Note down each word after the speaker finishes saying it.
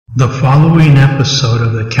The following episode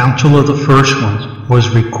of the Council of the First Ones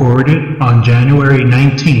was recorded on January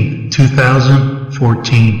 19, 2014. Special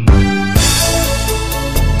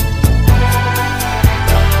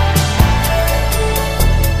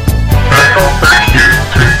thank you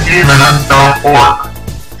to He-Man.org.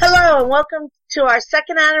 Hello and welcome to our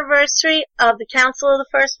second anniversary of the Council of the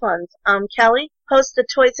First Ones. I'm Kelly, host of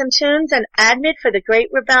Toys and Tunes and admin for the Great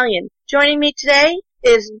Rebellion. Joining me today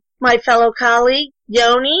is my fellow colleague,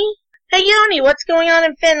 Yoni. Hey Yoni, what's going on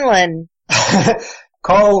in Finland?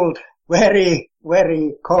 Cold. Very,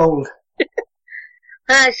 very cold.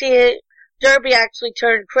 I see Derby actually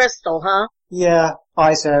turned crystal, huh? Yeah,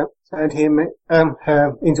 ice turned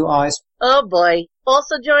her into ice. Oh boy.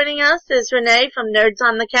 Also joining us is Renee from Nerds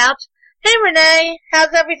on the Couch. Hey Renee,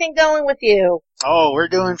 how's everything going with you? Oh, we're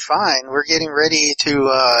doing fine. We're getting ready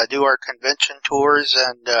to do our convention tours,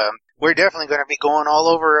 and we're definitely going to be going all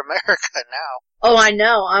over America now. Oh, I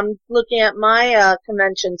know. I'm looking at my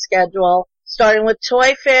convention schedule, starting with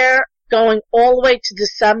Toy Fair, going all the way to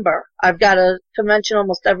December. I've got a convention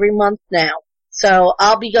almost every month now, so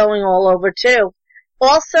I'll be going all over too.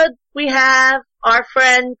 Also, we have our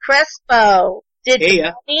friend Crespo. Did he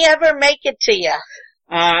ever make it to you?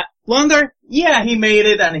 Blunder? Yeah, he made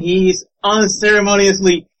it, and he's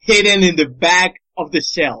unceremoniously hidden in the back of the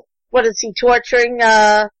shell. What, is he torturing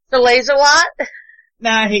the laser lot?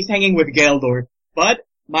 Nah, he's hanging with Geldor. But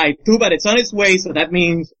my two-bad it's on its way, so that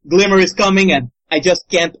means Glimmer is coming, and I just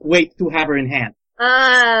can't wait to have her in hand.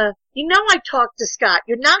 You know I talked to Scott.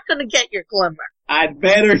 You're not gonna get your Glimmer. I'd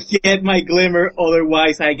better get my Glimmer,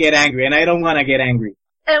 otherwise I get angry, and I don't want to get angry.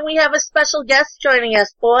 And we have a special guest joining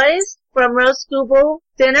us, boys, from Roast Google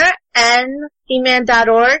Dinner and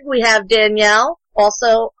He-Man.org. We have Danielle,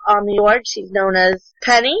 also on the org. She's known as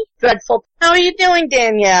Penny Dreadful. How are you doing,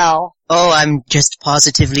 Danielle? Oh, I'm just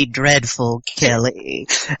positively dreadful, Kelly.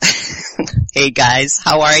 Hey guys,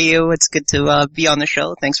 how are you? It's good to be on the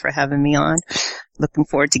show. Thanks for having me on. Looking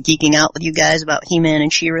forward to geeking out with you guys about He-Man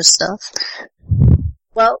and She-Ra stuff.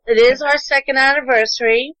 Well, it is our second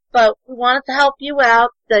anniversary, but we wanted to help you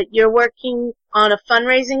out that you're working on a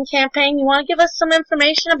fundraising campaign. You want to give us some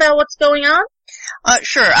information about what's going on?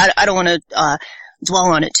 Sure. I don't want to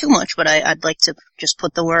dwell on it too much, but I'd like to just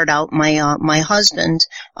put the word out. My husband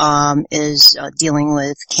is dealing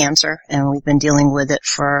with cancer, and we've been dealing with it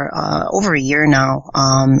for over a year now.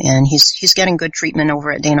 And he's getting good treatment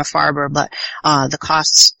over at Dana-Farber, but the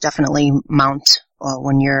costs definitely mount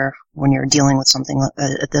when you're dealing with something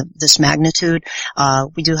this magnitude.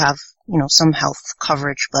 We do have, some health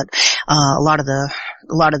coverage, but a lot of the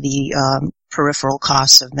peripheral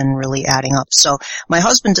costs have been really adding up. So my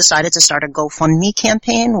husband decided to start a GoFundMe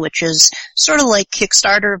campaign, which is sort of like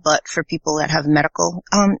Kickstarter, but for people that have medical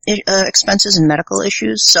expenses and medical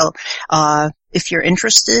issues. So if you're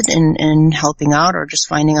interested in helping out or just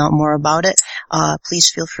finding out more about it,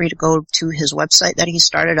 please feel free to go to his website that he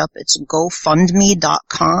started up. It's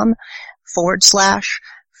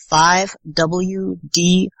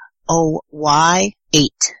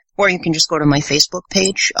GoFundMe.com/5WDOY8. Or you can just go to my Facebook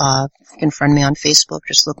page. You can friend me on Facebook.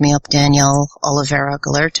 Just look me up, Danielle Oliveira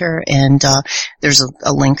Galerter, and there's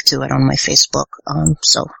a link to it on my Facebook.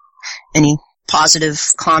 So any positive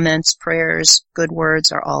comments, prayers, good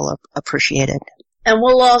words are all appreciated. And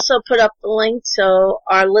we'll also put up the link so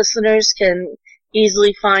our listeners can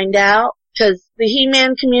easily find out, because the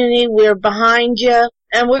He-Man community, we're behind you,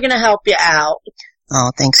 and we're going to help you out.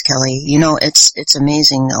 Oh, thanks, Kelly. It's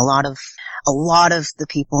amazing. A lot of the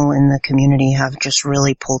people in the community have just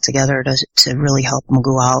really pulled together to really help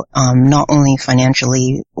Magoo out. Not only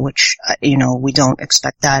financially, which, we don't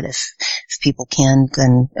expect that. If people can,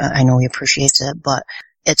 then I know he appreciates it, but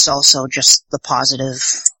it's also just the positive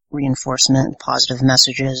reinforcement, positive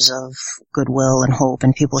messages of goodwill and hope,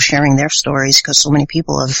 and people sharing their stories, because so many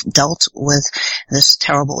people have dealt with this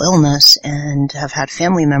terrible illness and have had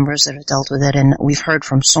family members that have dealt with it, and we've heard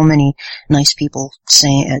from so many nice people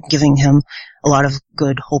giving him a lot of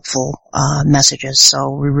good, hopeful messages. So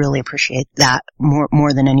we really appreciate that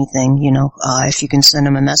more than anything. If you can send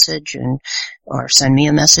him a message or send me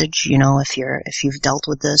a message, if you've dealt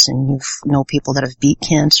with this and you know people that have beat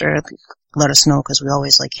cancer, let us know, because we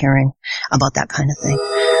always like hearing about that kind of thing.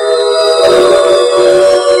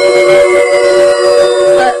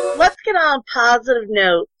 But let's get on a positive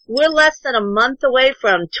note. We're less than a month away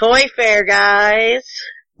from Toy Fair, guys.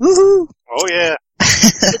 Woohoo! Oh yeah.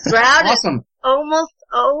 The drought Awesome. is almost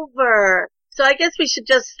over. So I guess we should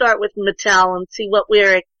just start with Mattel and see what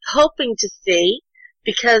we're hoping to see,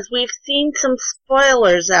 because we've seen some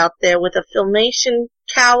spoilers out there with a Filmation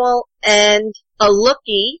cowl and a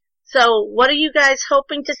lookie. So what are you guys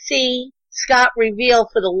hoping to see Scott reveal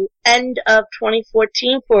for the end of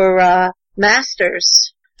 2014 for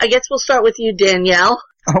Masters. I guess we'll start with you, Danielle.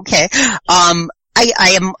 Okay. I'm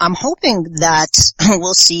hoping that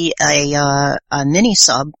we'll see a mini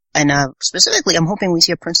sub, and specifically I'm hoping we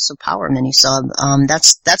see a Princess of Power mini sub.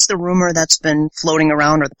 That's the rumor that's been floating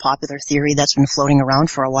around, or the popular theory that's been floating around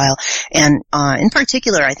for a while. And in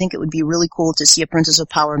particular, I think it would be really cool to see a Princess of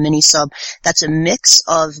Power mini sub that's a mix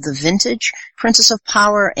of the vintage Princess of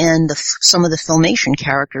Power and some of the Filmation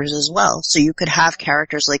characters as well. So you could have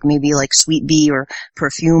characters like maybe like Sweet Bee or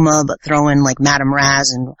Perfuma, but throw in like Madame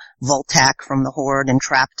Raz and Voltac from the Horde and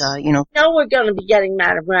Trapta, you know. No, we're going to be getting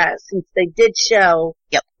Madame Raz since they did show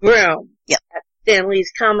Room at Stan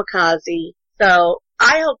Lee's Kamikaze. So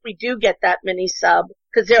I hope we do get that mini sub,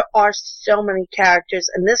 because there are so many characters,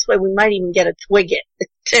 and this way we might even get a Twigget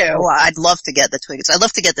too. Oh, I'd love to get the Twiggets. I'd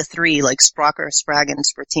love to get the three, like Sprocker, Spraggan, and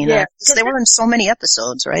Spratina. Yeah, they were in so many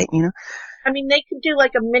episodes, right? You know. I mean, they could do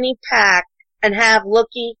like a mini pack and have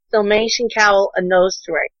Lookie, Filmation, Cowl, and those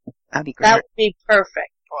three. That'd be great. That would be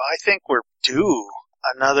perfect. Well, I think we're due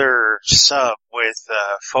another sub with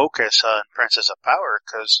focus on Princess of Power,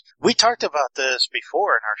 because we talked about this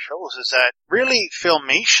before in our shows, is that really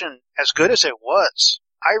Filmation, as good as it was,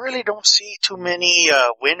 I really don't see too many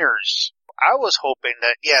winners. I was hoping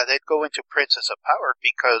that, they'd go into Princess of Power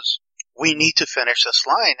because we need to finish this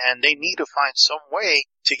line, and they need to find some way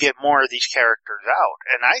to get more of these characters out.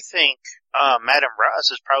 And I think Madame Raz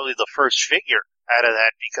is probably the first figure out of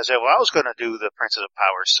that, because if I was going to do the Princess of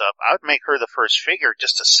Power sub, I would make her the first figure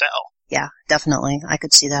just to sell. Yeah, definitely. I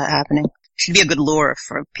could see that happening. Should be a good lure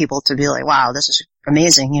for people to be like, wow, this is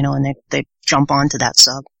amazing, you know, and they jump onto that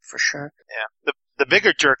sub for sure. Yeah. The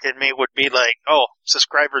bigger jerk in me would be like, oh,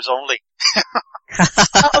 subscribers only.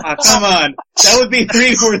 Come on. That would be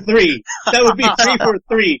 3 for 3. That would be 3 for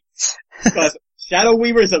 3. Because Shadow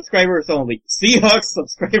Weaver subscribers only. Seahawks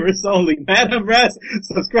subscribers only. Madame Raz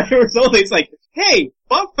subscribers only. It's like, hey,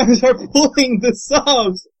 Bob fans are pulling the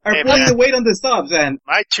subs. Pulling the weight on the subs, and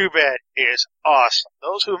my 2-bad is awesome.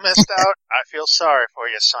 Those who missed out, I feel sorry for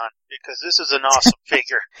you, son, because this is an awesome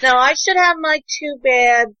figure. No, I should have my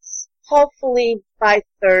 2-bads hopefully by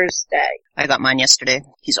Thursday. I got mine yesterday.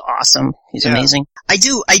 He's awesome. He's amazing. I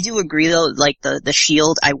do agree though, like the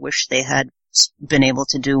shield, I wish they had been able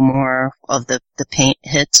to do more of the paint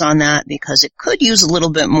hits on that, because it could use a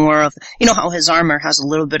little bit more of, you know how his armor has a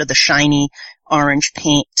little bit of the shiny orange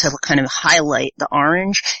paint to kind of highlight the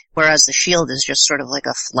orange, whereas the shield is just sort of like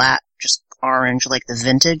a flat, just orange, like the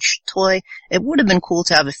vintage toy. It would have been cool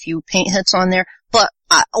to have a few paint hits on there, but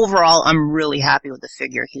overall, I'm really happy with the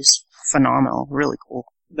figure. He's phenomenal, really cool.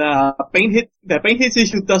 The paint hits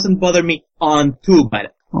issue doesn't bother me on 2-bad.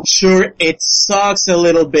 Sure, it sucks a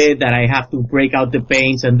little bit that I have to break out the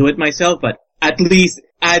paints and do it myself, but at least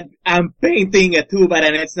I'm painting a 2-bad,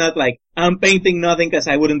 and it's not like I'm painting nothing because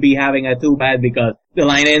I wouldn't be having a 2-bad because the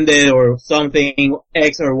line ended or something,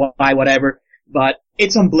 X or Y, whatever. But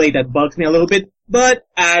it's on Blade that bugs me a little bit, but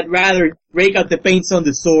I'd rather break out the paints on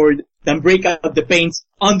the sword than break out the paints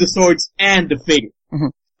on the swords and the figure. Mm-hmm.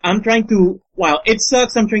 I'm trying to, while it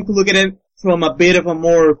sucks, I'm trying to look at it from a bit of a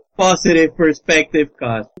more positive perspective,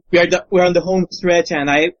 because we're on the home stretch, and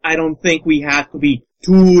I don't think we have to be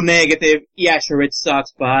too negative. Yeah, sure, it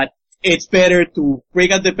sucks, but it's better to break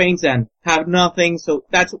out the paints and have nothing. So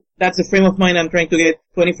that's the frame of mind I'm trying to get.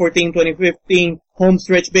 2014, 2015, home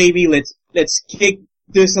stretch, baby. Let's kick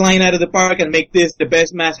this line out of the park and make this the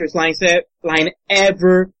best Masters line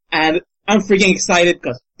ever. And I'm freaking excited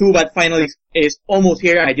because 2-bad finally is almost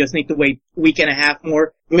here. I just need to wait a week and a half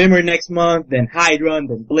more. Glimmer next month, then Hydron,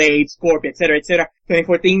 then Blade, Scorpion, etc., etc.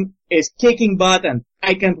 2014 is kicking butt, and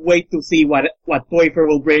I can't wait to see what Toy Fair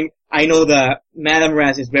will bring. I know the Madame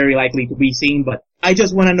Raz is very likely to be seen, but I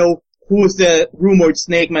just want to know who's the rumored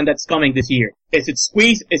Snake Man that's coming this year. Is it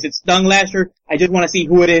Squeeze? Is it Stung Lasher? I just want to see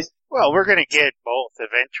who it is. Well, we're gonna get both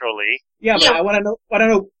eventually. Yeah, but I want to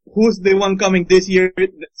know who's the one coming this year,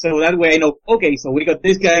 so that way I know, okay, so we got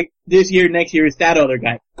this guy this year, next year is that other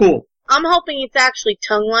guy. Cool. I'm hoping it's actually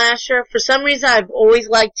Tongue Lasher. For some reason, I've always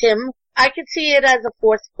liked him. I could see it as a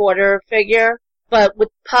fourth quarter figure, but with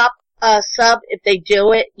Pop sub, if they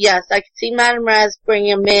do it, yes, I could see Madame Raz bring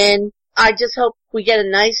him in. I just hope we get a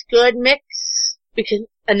nice, good mix,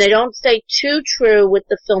 and they don't stay too true with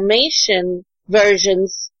the Filmation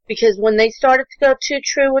versions, because when they started to go too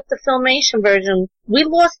true with the Filmation version, we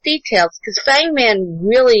lost details, because Fangman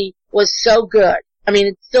really was so good. I mean,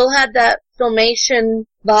 it still had that Filmation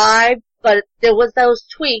vibe, but there was those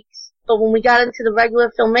tweaks. But when we got into the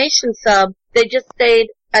regular Filmation sub, they just stayed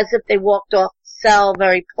as if they walked off the cell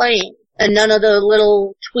very plain. and none of the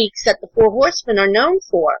little tweaks that the Four Horsemen are known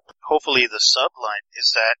for. Hopefully the subline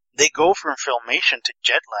is that they go from Filmation to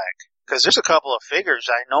jet lag. Because there's a couple of figures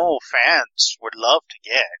I know fans would love to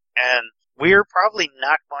get, and we're probably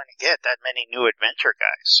not going to get that many new adventure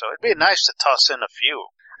guys, so it'd be nice to toss in a few.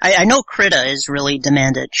 I know Krita is really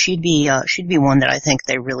demanded. She'd be one that I think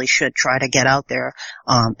they really should try to get out there.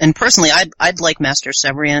 And personally, I'd like Master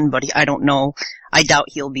Severian, but I don't know. I doubt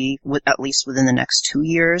he'll be at least within the next 2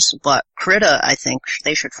 years. But Krita, I think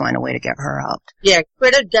they should find a way to get her out. Yeah,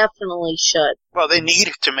 Krita definitely should. Well, they need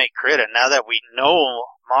to make Krita now that we know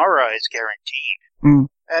Mara is guaranteed. Mm.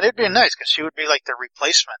 And it'd be nice because she would be like the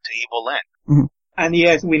replacement to Evil Lyn. Mm. And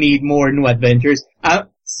yes, we need more New Adventures.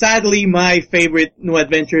 Sadly, my favorite New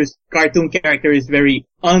Adventures cartoon character is very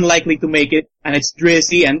unlikely to make it, and it's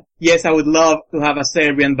Drizzy. And yes, I would love to have a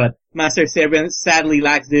Severian, but Master Severian sadly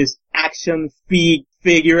lacks this action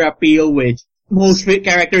figure appeal, which most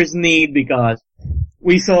characters need, because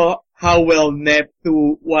we saw how well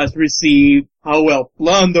Neptune was received, how well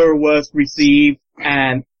Plunder was received,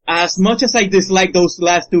 and as much as I dislike those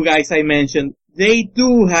last two guys I mentioned, they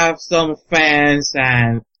do have some fans,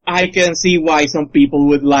 and I can see why some people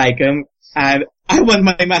would like him. And I want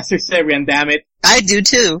my Master Severian, damn it. I do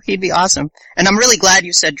too. He'd be awesome. And I'm really glad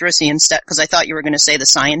you said Drizzy instead, because I thought you were going to say the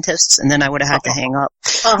scientists, and then I would have had to hang up.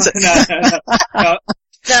 No.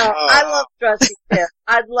 No, I love Drizzy too.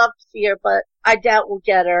 I'd love to see her, but I doubt we'll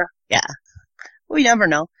get her. Yeah. We never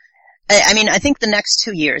know. I mean, I think the next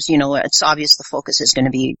 2 years, it's obvious the focus is going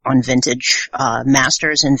to be on vintage,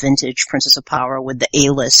 Masters and vintage Princess of Power with the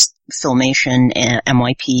A-list Filmation and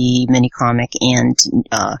MYP minicomic and,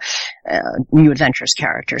 New Adventures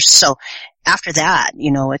characters. So after that,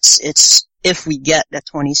 it's, if we get that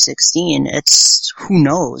 2016, it's, who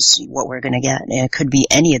knows what we're going to get. It could be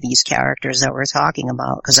any of these characters that we're talking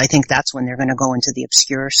about, because I think that's when they're going to go into the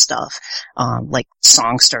obscure stuff, like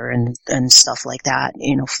Songster and stuff like that.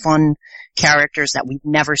 Fun characters that we've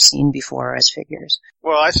never seen before as figures.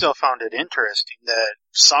 Well, I still found it interesting that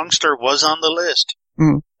Songster was on the list.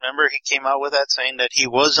 Mm. Remember, he came out with that saying that he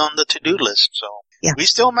was on the to-do list, so yeah. We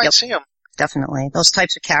still might see him. Definitely. Those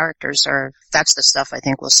types of characters that's the stuff I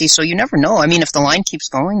think we'll see. So you never know. I mean, if the line keeps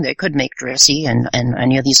going, they could make Drizzy and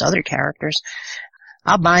any of these other characters.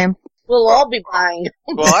 I'll buy them. We'll all be buying.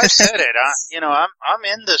 Well, I've said it. I'm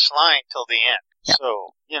in this line till the end. Yep.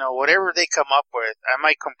 So, whatever they come up with, I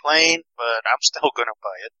might complain, but I'm still gonna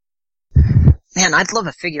buy it. Man, I'd love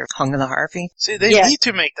a figure of Hunga the Harpy. See, they need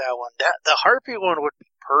to make that one. The Harpy one would be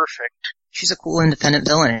perfect. She's a cool independent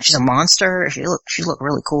villain. She's a monster. She look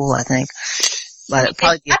really cool, I think. But it'd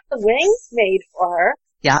probably be got the wings made for her.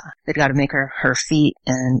 Yeah, they've got to make her feet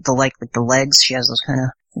and the legs. She has those kind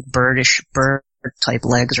of bird type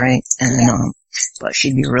legs, right? And but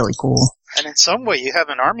she'd be really cool. And in some way, you have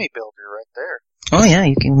an army builder right there. Oh yeah,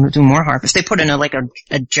 you can do more harpies. They put in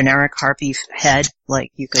a generic harpy head.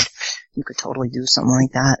 Like you could totally do something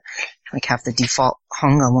like that. Like have the default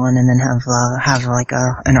Hunga one and then have like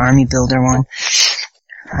an army builder one.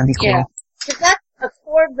 That'd be cool. Yeah. 'Cause that's a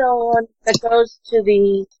core villain that goes to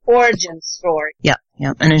the origin story. Yeah.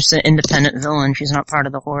 And it's an independent villain. She's not part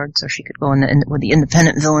of the Horde, so she could go with the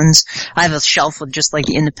independent villains. I have a shelf with just like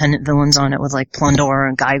the independent villains on it with like Plundor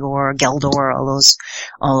and Gygor, Geldor,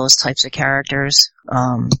 all those types of characters.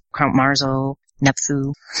 Count Marzo,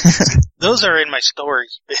 Neptune. Those are in my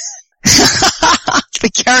stories. The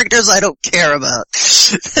characters I don't care about.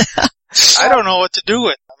 I don't know what to do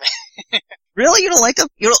with them. Really? You don't like them?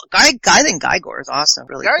 I think Gygor is awesome.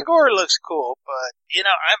 Really. Gygor looks cool, but,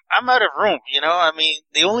 I'm out of room, I mean,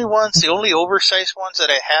 the only oversized ones that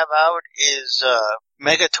I have out is,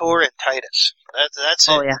 Megator and Titus. That's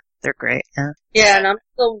it. Oh yeah. They're great. Yeah. Yeah, and I'm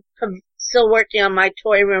still working on my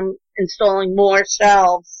toy room, installing more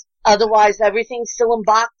shelves. Otherwise, everything's still in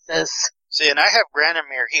boxes. See, and I have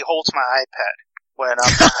Granomir. He holds my iPad when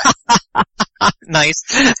I'm Nice.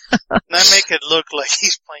 And I make it look like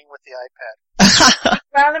he's playing with the iPad.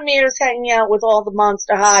 Granomir's hanging out with all the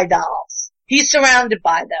Monster High dolls. He's surrounded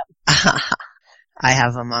by them. I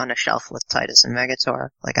have them on a shelf with Titus and Megator.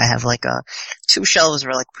 Like I have like 2 shelves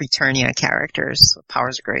where like Preternia characters,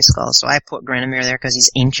 Powers of Grayskull. So I put Granomir there because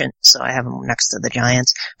he's ancient. So I have him next to the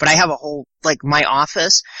giants. But I have a whole, like my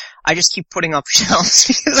office, I just keep putting up shelves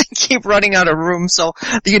because I keep running out of room. So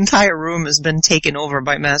the entire room has been taken over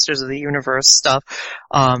by Masters of the Universe stuff.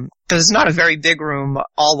 Cause it's not a very big room, but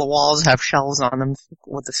all the walls have shelves on them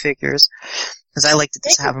with the figures. Cause I like to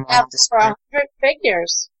just have them on display. Over 100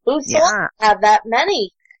 figures. Who thought have that many?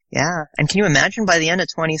 Yeah. And can you imagine by the end of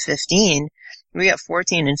 2015, we got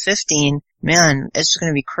 14 and 15, man, it's just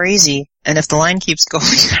gonna be crazy. And if the line keeps going,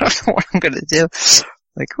 I don't know what I'm gonna do.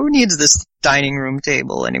 Like, who needs this dining room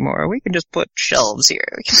table anymore? We can just put shelves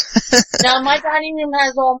here. Now, my dining room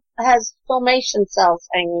has filmation cells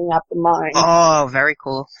hanging up in mine. Oh, very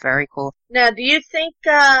cool. Very cool. Now, do you think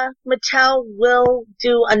Mattel will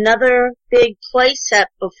do another big play set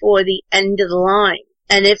before the end of the line?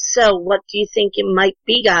 And if so, what do you think it might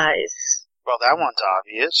be, guys? Well, that one's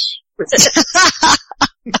obvious.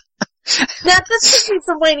 Now, this is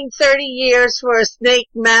from waiting 30 years for a Snake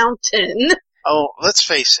Mountain. Oh, let's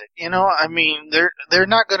face it. You know, I mean, they're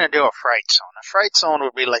not going to do a Fright Zone. A Fright Zone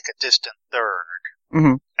would be like a distant third.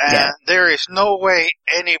 Mm-hmm. And there is no way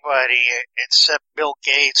anybody except Bill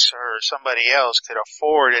Gates or somebody else could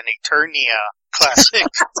afford an Eternia classic.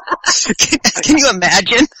 Can you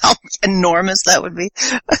imagine how enormous that would be?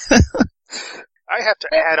 I have to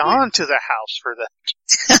add on to the house for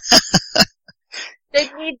that. They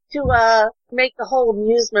need to make the whole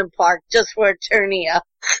amusement park just for Eternia.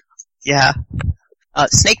 Yeah.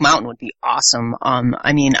 Snake Mountain would be awesome.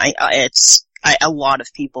 I mean, a lot of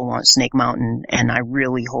people want Snake Mountain, and I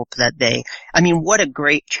really hope that what a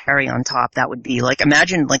great cherry on top that would be. Like,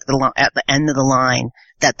 imagine, like, at the end of the line,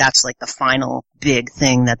 that's like the final big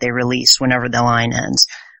thing that they release whenever the line ends.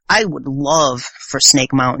 I would love for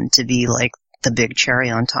Snake Mountain to be, like, the big cherry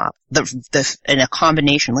on top. In a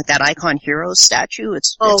combination, like that Icon Heroes statue,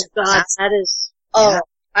 it's God, fantastic. that is,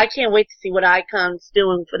 I can't wait to see what Icon's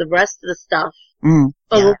doing for the rest of the stuff. We'll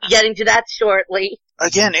be getting to that shortly.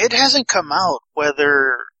 Again, it hasn't come out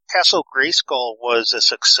whether Castle Grayskull was a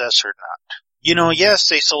success or not. You know, yes,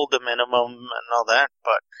 they sold the minimum and all that,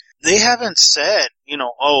 but they haven't said, you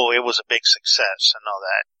know, oh, it was a big success and all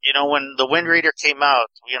that. You know, when the Wind Raider came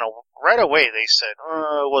out, you know, right away they said,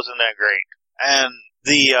 oh, it wasn't that great. And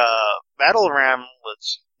the Battle Ram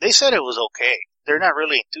they said it was okay. They're not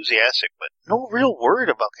really enthusiastic, but no real word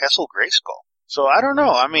about Castle Grayskull. So I don't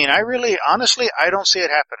know. I mean, honestly, I don't see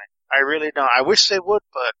it happening. I really don't. I wish they would,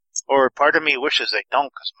 or part of me wishes they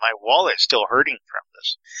don't, because my wallet's still hurting from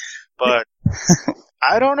this. But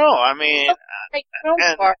I don't know. I mean,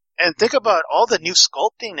 and think about all the new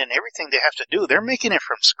sculpting and everything they have to do. They're making it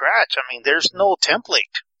from scratch. I mean, there's no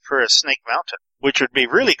template for a Snake Mountain, which would be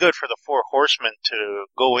really good for the Four Horsemen to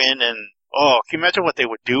go in and, can you imagine what they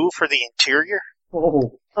would do for the interior?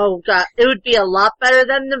 Oh God, it would be a lot better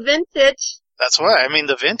than the vintage. That's why. I mean,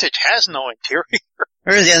 the vintage has no interior.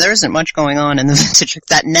 There isn't much going on in the vintage.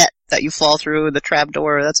 That net that you fall through, the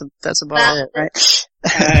trapdoor, that's about it, right?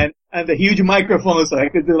 and the huge microphone, so I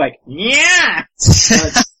could do like, yeah!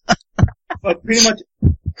 But pretty much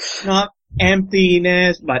not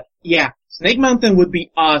emptiness, but yeah. Snake Mountain would be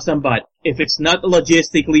awesome, but if it's not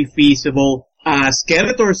logistically feasible,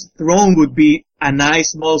 Skeletor's throne would be a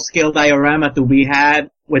nice small scale diorama to be had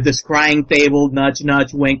with the scrying table, nudge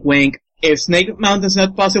nudge, wink wink. If Snake Mountain's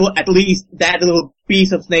not possible, at least that little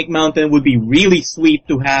piece of Snake Mountain would be really sweet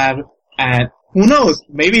to have. And who knows,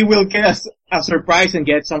 maybe we'll get a surprise and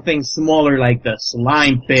get something smaller like the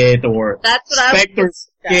Slime Pit or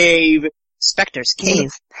Spectre's Cave. Spectre's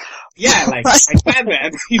Cave. Yeah, like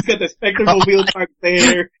Batman. He's got the Spectre Mobile Park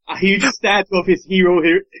there, a huge statue of his hero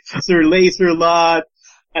here, Sir Laser-Lot,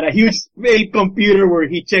 and a huge big computer where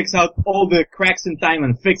he checks out all the cracks in time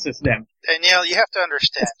and fixes them. Danielle, you have to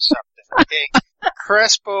understand something, okay?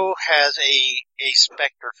 Crespo has a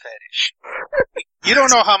Spectre fetish. You don't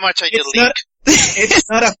know how much I delete. It's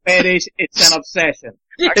not a fetish, it's an obsession.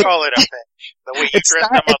 I call it a fetish. The way you dress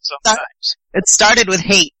them up sometimes. It started with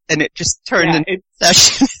hate, and it just turned into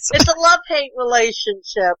obsession. It's a love-hate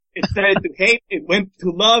relationship. It started to hate, it went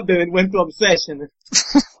to love, then it went to obsession.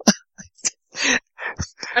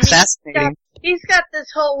 I mean, fascinating. He's got this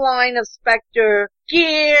whole line of Spectre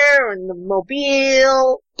gear and the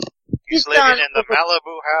mobile. He's living in the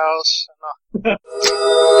Malibu house.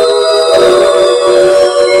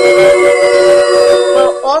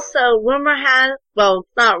 Well, also,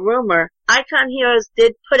 it's not rumor, Icon Heroes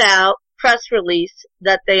did put out press release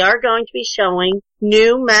that they are going to be showing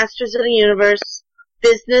new Masters of the Universe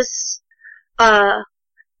business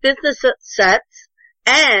sets,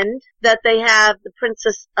 and that they have the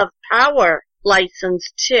Princess of Power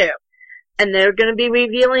license too. And they're going to be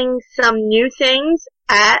revealing some new things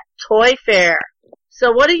at Toy Fair.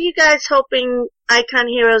 So what are you guys hoping Icon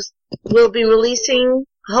Heroes will be releasing?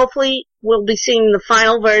 Hopefully we'll be seeing the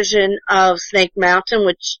final version of Snake Mountain,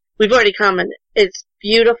 which we've already commented. It's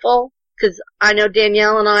beautiful, because I know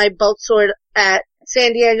Danielle and I both saw it at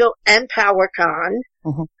San Diego and PowerCon.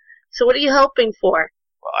 Mm-hmm. So what are you hoping for?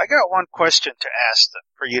 Well, I got one question to ask them,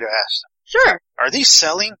 for you to ask them. Sure. Are these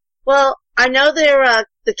selling? Well, I know they're,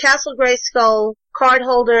 the Castle Grayskull card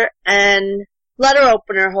holder and letter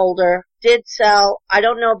opener holder did sell. I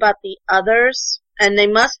don't know about the others. and they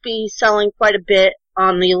must be selling quite a bit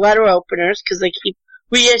on the letter openers because they keep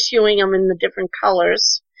reissuing them in the different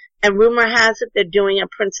colors. And rumor has it they're doing a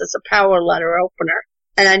Princess of Power letter opener.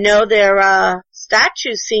 And I know their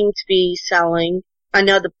statues seem to be selling. I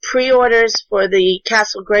know the pre-orders for the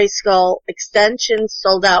Castle Grayskull extensions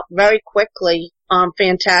sold out very quickly on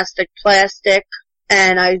Fantastic Plastic.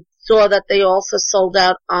 And I saw that they also sold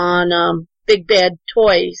out on Big Bad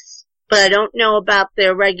Toys. But I don't know about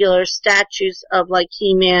their regular statues of like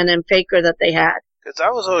He-Man and Faker that they had. Because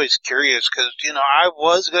I was always curious, because, I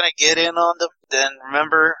was going to get in on them. Then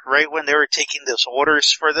remember, right when they were taking those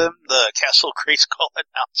orders for them, the Castle Grayskull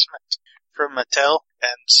announcement from Mattel.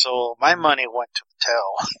 And so my money went to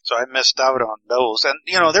Mattel. So I missed out on those. And,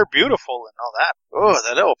 they're beautiful and all that. Oh,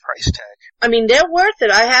 that little price tag. I mean, they're worth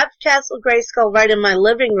it. I have Castle Grayskull right in my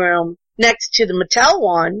living room next to the Mattel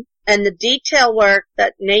one. And the detail work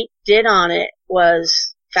that Nate did on it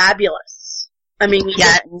was fabulous. I mean,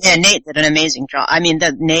 yeah, Nate did an amazing job. I mean,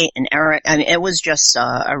 Nate and Eric, it was just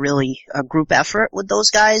a group effort with those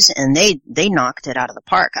guys, and they knocked it out of the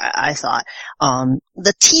park, I thought.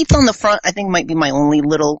 The teeth on the front, I think, might be my only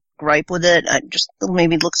little gripe with it. Just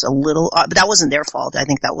maybe looks a little odd, but that wasn't their fault. I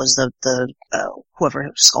think that was the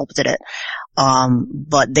whoever sculpted it.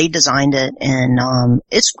 But they designed it, and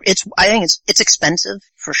I think it's expensive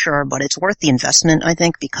for sure, but it's worth the investment, I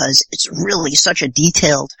think, because it's really such a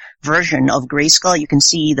detailed version of Grayskull. You can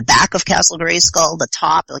see the back of Castle Grayskull, the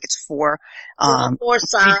top, like it's four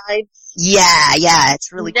sides. Yeah,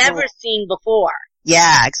 it's really never cool. Seen before.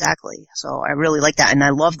 Yeah, exactly. So I really like that, and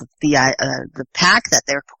I love the pack that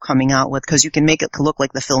they're coming out with, because you can make it look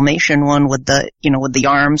like the Filmation one with the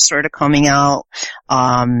arms sort of coming out,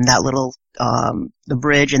 that little the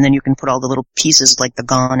bridge, and then you can put all the little pieces like the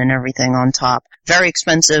gun and everything on top. Very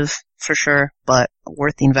expensive for sure, but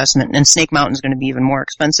worth the investment. And Snake Mountain's going to be even more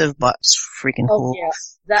expensive, but it's freaking cool.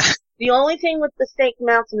 Yeah. The only thing with the Snake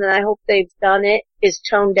Mountain, and I hope they've done it, is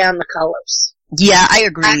tone down the colors. Yeah, I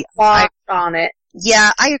agree. On it.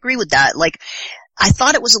 Yeah, I agree with that. Like, I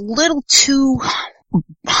thought it was a little too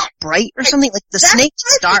bright or something. Like, the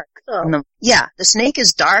snake's dark. The snake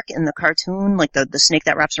is dark in the cartoon, like the snake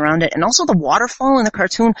that wraps around it. And also the waterfall in the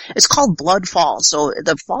cartoon is called Blood Falls. So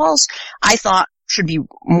the falls, I thought, should be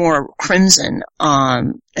more crimson.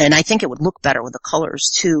 And I think it would look better with the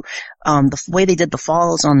colors too. The way they did the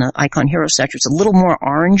falls on the Icon Hero statue, it's a little more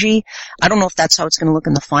orangey. I don't know if that's how it's going to look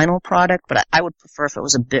in the final product, but I would prefer if it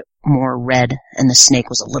was a bit more red and the snake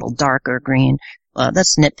was a little darker green.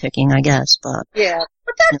 That's nitpicking, I guess, but. Yeah,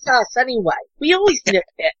 but that's us anyway. We always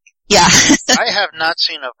nitpick. Yeah. I have not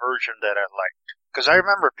seen a version that I liked. Because I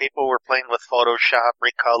remember people were playing with Photoshop,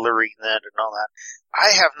 recoloring that and all that.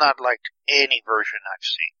 I have not liked any version I've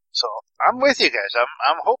seen. So I'm with you guys.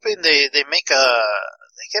 I'm hoping they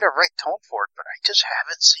get a right tone for it, but I just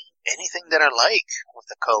haven't seen anything that I like with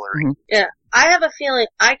the coloring. Mm-hmm. Yeah. I have a feeling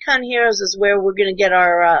Icon Heroes is where we're going to get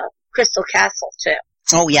our Crystal Castle too.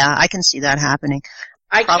 Oh yeah, I can see that happening.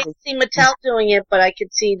 I can't see Mattel doing it, but I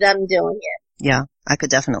could see them doing it. Yeah, I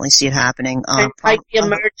could definitely see it happening. It might be a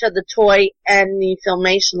merge of the toy and the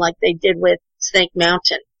Filmation like they did with Snake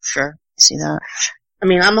Mountain. Sure, see that. I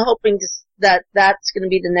mean, I'm hoping that that's going to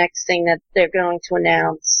be the next thing that they're going to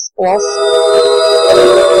announce. Also,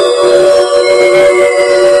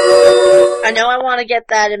 I know I want to get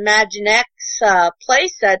that Imaginext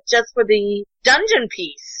playset just for the dungeon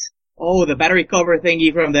piece. Oh, the battery cover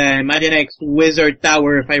thingy from the Imaginext Wizard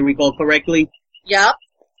Tower, if I recall correctly. Yep.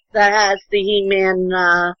 That has the He-Man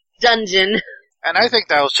dungeon. And I think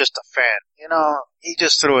that was just a fan. He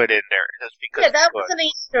just threw it in there just because. Yeah, that was an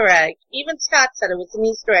Easter egg. Even Scott said it was an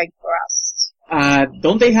Easter egg for us.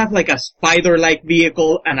 Don't they have like a spider-like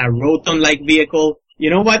vehicle and a rotom-like vehicle? You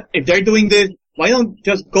know what? If they're doing this, why don't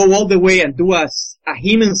just go all the way and do a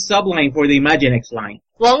He-Man subline for the Imaginext line?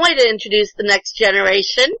 One way to introduce the next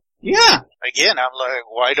generation. Yeah. Again, I'm like,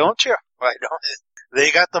 why don't you? Why don't you?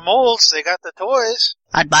 They got the molds, they got the toys.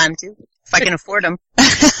 I'd buy them too, if I can afford them.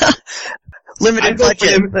 Limited I'd go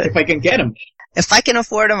budget. for them if I can get them. If I can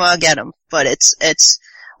afford them, I'll get them. But it's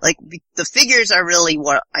like the figures are really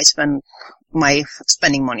what I spend my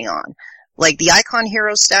spending money on. Like the Icon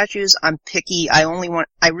Hero statues, I'm picky. I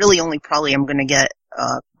really only probably am gonna get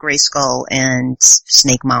Grayskull and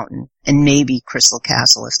Snake Mountain, and maybe Crystal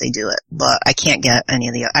Castle if they do it. But I can't get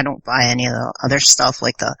I don't buy any of the other stuff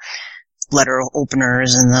like the letter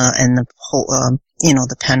openers and the whole,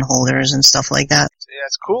 the pen holders and stuff like that.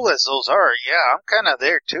 As cool as those are, yeah, I'm kind of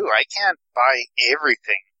there too. I can't buy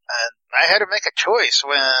everything. And I had to make a choice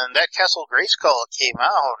when that Castle Grayskull came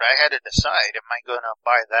out. I had to decide, am I going to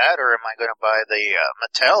buy that or am I going to buy the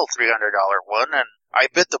Mattel $300 one? And I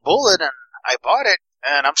bit the bullet and I bought it,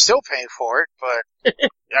 and I'm still paying for it, but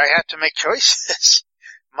I have to make choices.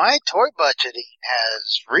 My toy budgeting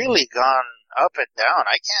has really gone up and down.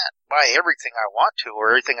 I can't buy everything I want to or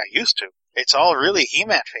everything I used to. It's all really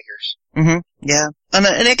He-Man figures. Mm-hmm. Yeah.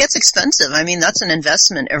 And it gets expensive. I mean, that's an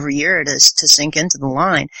investment every year to sink into the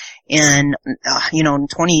line. And, in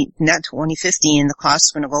 2015, the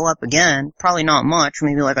cost's going to go up again. Probably not much,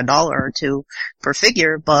 maybe like $1 or $2 per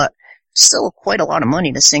figure, but still quite a lot of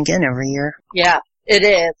money to sink in every year. Yeah, it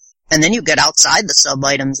is. And then you get outside the sub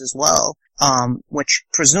items as well, which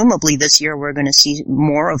presumably this year we're going to see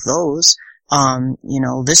more of those.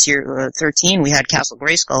 This year, 13, we had Castle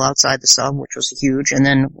Grayskull outside the sub, which was huge. And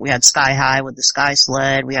then we had Sky High with the Sky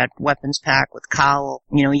Sled. We had Weapons Pack with Cowl.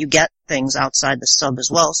 You get things outside the sub as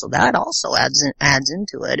well. So that also adds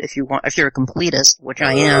into it if you're a completist, which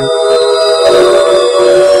I am.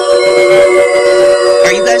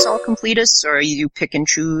 Are you guys all completists, or are you pick and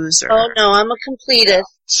choose? Or? Oh no, I'm a completist.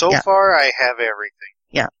 So far, I have everything.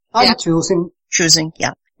 Yeah. I'm choosing. Choosing,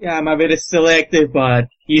 yeah. Yeah, I'm a bit selective, but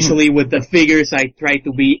usually with the figures, I try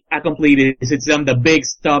to be a completist. It's on the big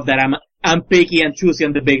stuff that I'm picky and choosy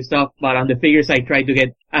on the big stuff, but on the figures, I try to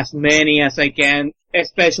get as many as I can,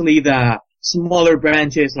 especially the smaller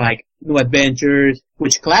branches like New Adventures,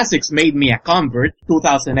 which Classics made me a convert,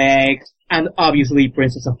 2000X, and obviously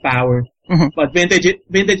Princess of Power. Mm-hmm. But vintage,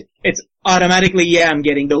 it's automatically, I'm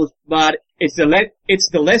getting those, but it's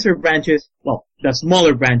the lesser branches, well, the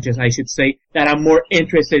smaller branches, I should say, that I'm more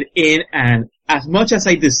interested in, and as much as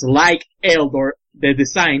I dislike Eldor, the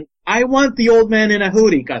design, I want the old man in a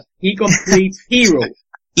hoodie, cause he completes Hero.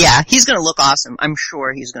 Yeah, he's gonna look awesome. I'm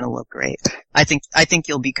sure he's gonna look great. I think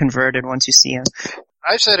you'll be converted once you see him.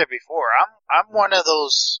 I've said it before, I'm one of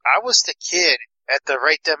those, I was the kid at the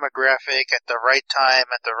right demographic, at the right time,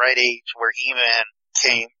 at the right age where He-Man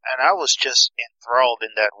came, and I was just enthralled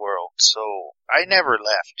in that world, so I never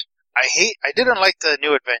left. I didn't like the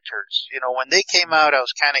New Adventures. When they came out, I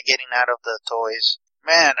was kind of getting out of the toys.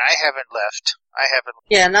 Man, I haven't left.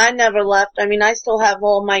 Yeah, and I never left. I mean, I still have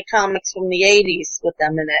all my comics from the 80s with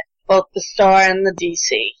them in it. Both the Star and the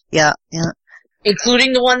DC. Yeah, yeah.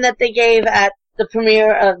 Including the one that they gave at the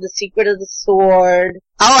premiere of The Secret of the Sword.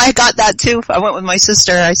 Oh, I got that too. I went with my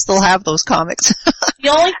sister. I still have those comics. The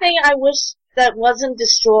only thing I wish that wasn't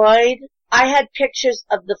destroyed, I had pictures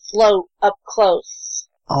of the float up close.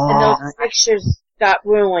 Oh. And those pictures got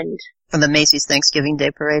ruined. From the Macy's Thanksgiving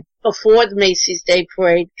Day Parade? Before the Macy's Day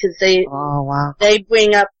Parade, because they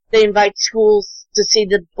invite schools to see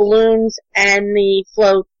the balloons and the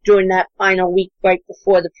float during that final week right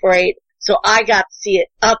before the parade. So I got to see it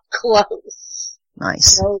up close.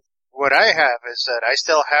 Nice. So, what I have is that I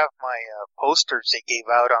still have my posters they gave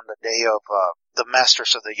out on the day of the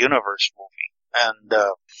Masters of the Universe movie. And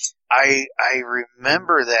I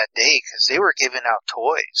remember that day because they were giving out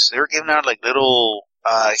toys. They were giving out like little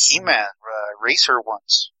He-Man racer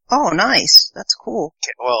ones. Oh, nice. That's cool.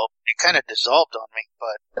 Well, it kind of dissolved on me,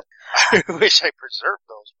 but I wish I preserved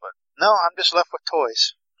those. But no, I'm just left with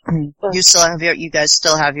toys. You guys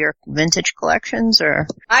still have your vintage collections, or?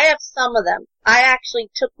 I have some of them. I actually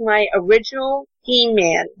took my original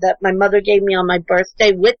He-Man that my mother gave me on my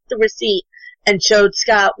birthday with the receipt and showed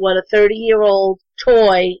Scott what a 30-year-old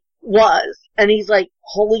toy was. And he's like,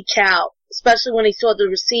 holy cow. Especially when he saw the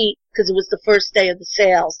receipt, because it was the first day of the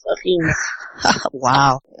sales of He-Man.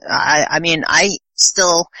 Wow. I mean, I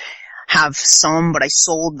still have some, but I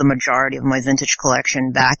sold the majority of my vintage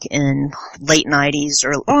collection back in late 90s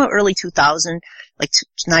or early 2000, like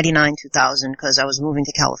 99, 2000, because I was moving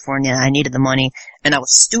to California. I needed the money, and I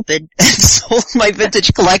was stupid and sold my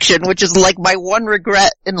vintage collection, which is like my one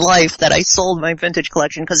regret in life, that I sold my vintage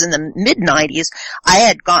collection, because in the mid-90s, I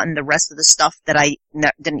had gotten the rest of the stuff that I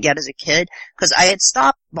didn't get as a kid, because I had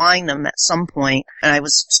stopped buying them at some point, and I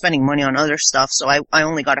was spending money on other stuff, so I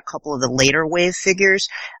only got a couple of the later wave figures.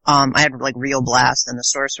 I had like Rio Blast and the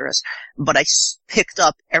Sorceress, but I picked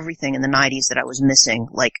up everything in the 90s that I was missing.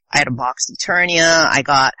 Like, I had a boxed Eternia, I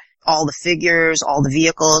got all the figures, all the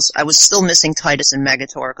vehicles. I was still missing Titus and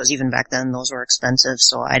Megator, because even back then those were expensive,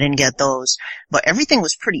 so I didn't get those. But everything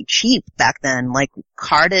was pretty cheap back then, like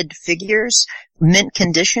carded figures, mint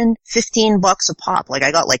condition, $15 a pop. Like,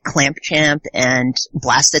 I got like Clamp Champ and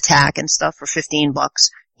Blast Attack and stuff for $15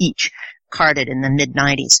 each, carded in the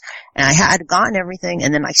mid-90s. And I had gotten everything,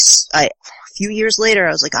 and then a few years later,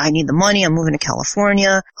 I was like, I need the money, I'm moving to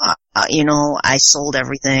California. I sold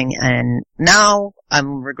everything, and now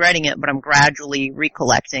I'm regretting it, but I'm gradually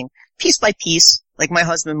recollecting piece by piece. Like, my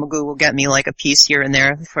husband Magoo will get me like a piece here and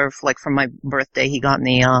there for my birthday. He got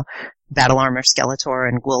me Battle Armor Skeletor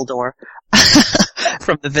and Gwildor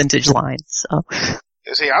from the vintage line. So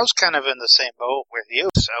See, I was kind of in the same boat with you.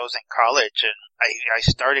 I was in college and I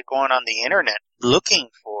started going on the internet looking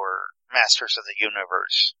for Masters of the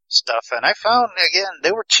Universe stuff, and I found, again,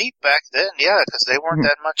 they were cheap back then, yeah, because they weren't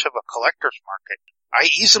that much of a collector's market.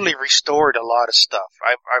 I easily restored a lot of stuff.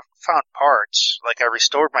 I found parts, like I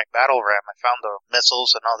restored my battle ram, I found the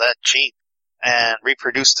missiles and all that cheap, and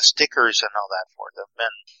reproduced the stickers and all that for them.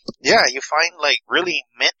 And yeah, you find like really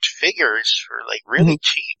mint figures for like really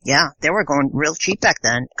cheap. Yeah, they were going real cheap back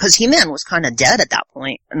then, because He-Man was kind of dead at that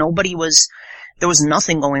point. There was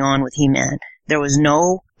nothing going on with He-Man. There was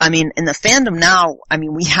no, I mean, in the fandom now, I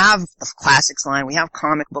mean, we have the classics line, we have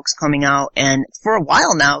comic books coming out, and for a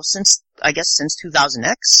while now, since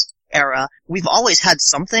 2000X era, we've always had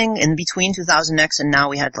something in between 2000X and now.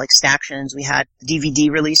 We had like Stactions, we had DVD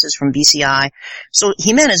releases from BCI. So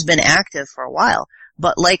He-Man has been active for a while.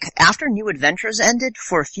 But like after New Adventures ended,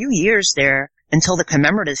 for a few years there, until the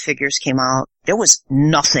commemorative figures came out, there was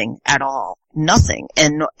nothing at all. Nothing.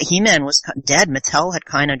 And He-Man was dead. Mattel had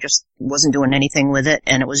kind of just wasn't doing anything with it,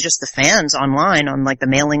 and it was just the fans online on like the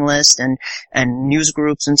mailing list and news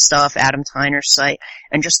groups and stuff, Adam Tyner's site,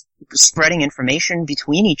 and just spreading information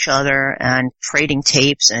between each other and trading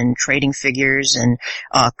tapes and trading figures and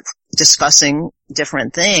discussing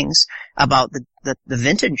different things about the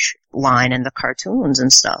vintage line and the cartoons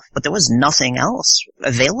and stuff. But there was nothing else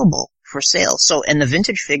available for sale. So, and the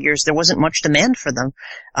vintage figures, there wasn't much demand for them.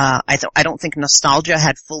 I don't think nostalgia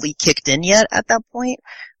had fully kicked in yet at that point,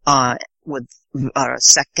 with,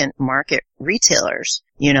 second market retailers,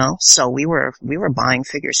 you know, so we were buying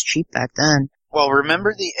figures cheap back then. Well,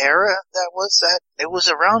 remember the era it was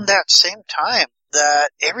around that same time that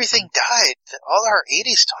everything died. All our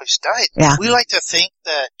 80s toys died. Yeah. We like to think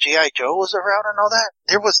that G.I. Joe was around and all that.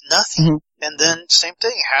 There was nothing. Mm-hmm. And then, same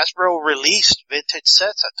thing, Hasbro released vintage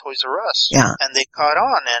sets at Toys R Us. Yeah. And they caught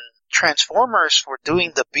on, and Transformers were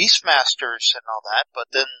doing the Beastmasters and all that, but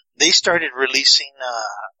then they started releasing,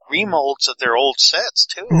 remolds of their old sets,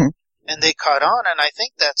 too. Mm-hmm. And they caught on, and I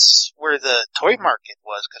think that's where the toy market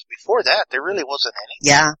was, because before that, there really wasn't any.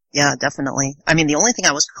 Yeah, definitely. I mean, the only thing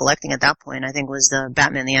I was collecting at that point, I think, was the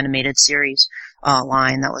Batman the Animated Series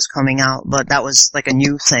line that was coming out, but that was like a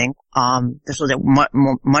new thing. This was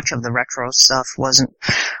much of the retro stuff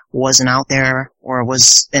wasn't out there, or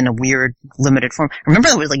was in a weird limited form. Remember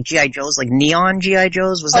there was like G.I. Joes, like neon G.I.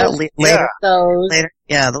 Joes? Was that later? Those. Later?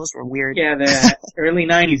 Yeah, those were weird. Yeah, the early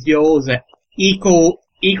 90s Joes,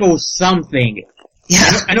 Eco something.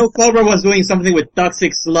 Yeah. I know Cobra was doing something with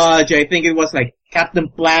Toxic Sludge. I think it was like Captain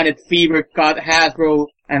Planet, Fever Cut, Hasbro,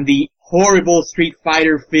 and the horrible Street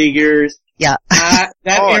Fighter figures. Yeah. That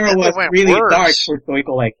era was really dark for toy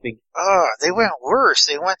collecting. Oh, they went worse.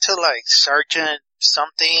 They went to like Sergeant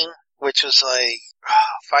something, which was like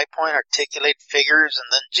 5-point articulated figures, and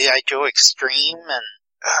then G.I. Joe Extreme, and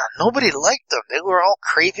nobody liked them. They were all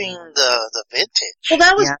craving the vintage. Well,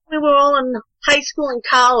 that was when we were all in high school and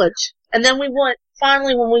college. And then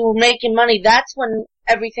finally when we were making money, that's when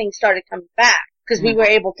everything started coming back. Because we were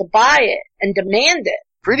able to buy it and demand it.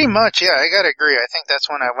 Pretty much, yeah, I gotta agree. I think that's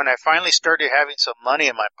when I finally started having some money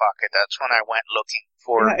in my pocket, that's when I went looking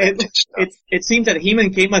for vintage stuff. It seems that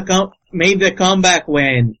He-Man made the comeback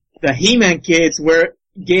when the He-Man kids were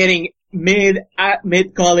getting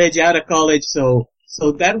mid-college, out of college, so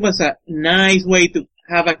that was a nice way to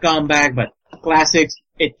have a comeback, but classics,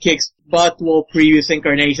 it kicks butt to all previous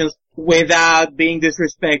incarnations without being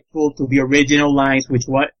disrespectful to the original lines, which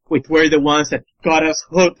were the ones that got us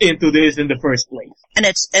hooked into this in the first place. And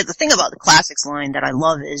the thing about the classics line that I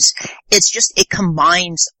love is it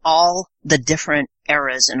combines all the different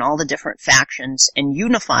eras and all the different factions and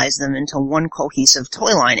unifies them into one cohesive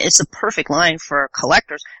toy line. It's a perfect line for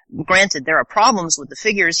collectors. Granted, there are problems with the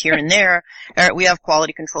figures here and there. We have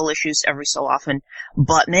quality control issues every so often.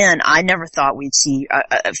 But man, I never thought we'd see,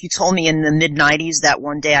 if you told me in the mid-90s that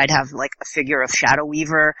one day I'd have like a figure of Shadow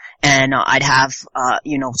Weaver and I'd have,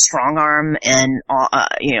 Strong Arm and,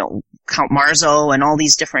 Count Marzo and all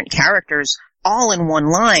these different characters all in one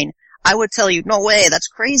line, I would tell you, no way, that's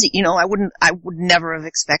crazy. I would never have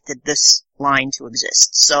expected this line to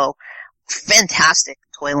exist. So, fantastic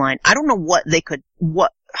toy line. I don't know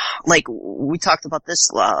like, we talked about this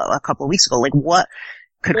a couple of weeks ago, like what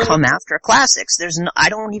could come after classics. I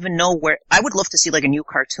don't even know where. I would love to see like a new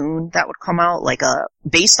cartoon that would come out, like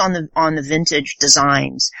based on the vintage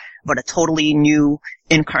designs, but a totally new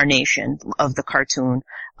incarnation of the cartoon,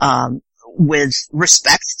 with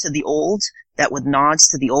respect to the old, that with nods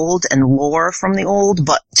to the old and lore from the old,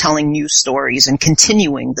 but telling new stories and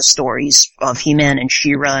continuing the stories of He-Man and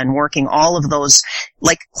She-Ra and working all of those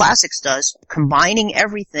like classics does, combining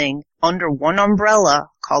everything under one umbrella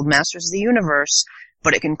called Masters of the Universe,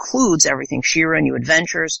 but it includes everything, She-Ra, New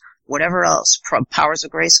Adventures, whatever else, from Powers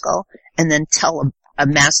of Grayskull, and then tell a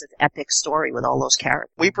massive epic story with all those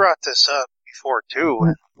characters. We brought this up before too,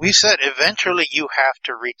 and we said eventually you have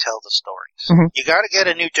to retell the stories. Mhm. You gotta get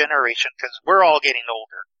a new generation, because we're all getting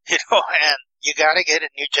older, and you gotta get a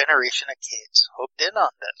new generation of kids hooked in on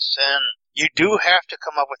this, and you do have to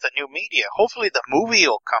come up with a new media. Hopefully the movie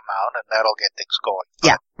will come out and that'll get things going.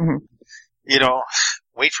 Yeah. Mhm.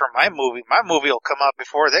 Wait for my movie. My movie will come out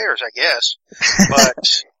before theirs, I guess.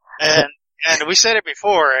 But, and we said it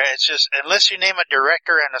before, it's just, unless you name a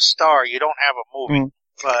director and a star, you don't have a movie.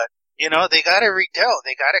 But, they gotta retell.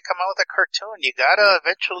 They gotta come out with a cartoon. You gotta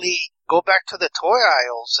eventually go back to the toy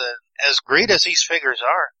aisles, and as great as these figures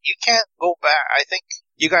are, you can't go back. I think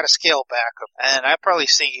you gotta scale back. And I probably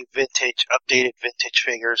see updated vintage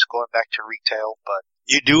figures going back to retail, but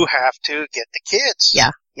you do have to get the kids.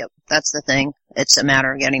 Yeah. Yep. That's the thing. It's a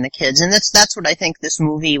matter of getting the kids. And that's what I think this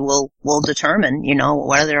movie will determine,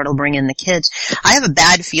 whether it'll bring in the kids. I have a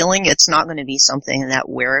bad feeling it's not going to be something that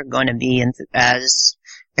we're going to be as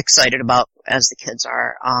excited about as the kids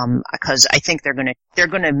are. Because I think they're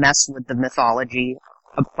going to mess with the mythology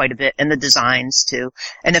quite a bit, and the designs too.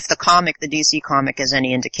 And if the DC comic is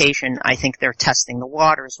any indication, I think they're testing the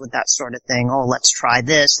waters with that sort of thing. Oh, let's try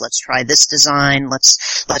this design, let's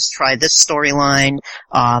try this storyline.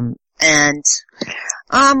 And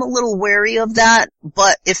I'm a little wary of that,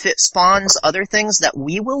 but if it spawns other things that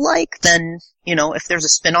we will like, then, if there's a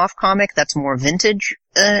spin-off comic that's more vintage,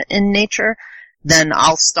 in nature, then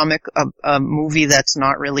I'll stomach a movie that's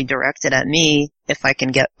not really directed at me if I can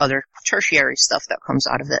get other tertiary stuff that comes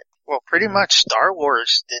out of it. Well, pretty much Star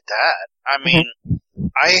Wars did that. I mean,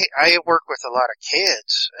 I work with a lot of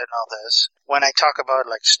kids and all this. When I talk about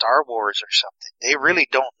like Star Wars or something, they really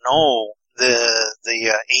don't know the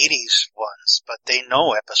 80s ones, but they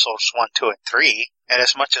know episodes 1, 2, and 3. And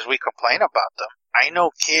as much as we complain about them, I know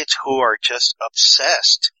kids who are just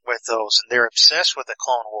obsessed with those, and they're obsessed with the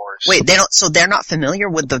Clone Wars. Wait, they're not familiar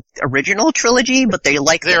with the original trilogy, but they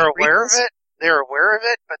like They're aware of it. They're aware of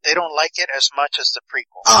it, but they don't like it as much as the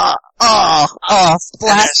prequel.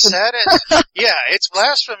 Blasphemy. Yeah, it's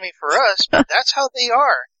blasphemy for us, but that's how they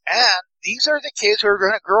are. And these are the kids who are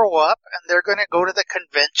going to grow up, and they're going to go to the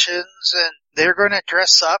conventions, and they're going to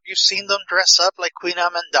dress up. You've seen them dress up like Queen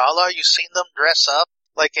Amidala. You've seen them dress up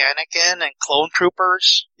like Anakin and clone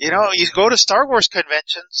troopers. You go to Star Wars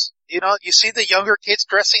conventions, you see the younger kids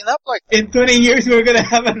dressing up like that. In 20 years, we're gonna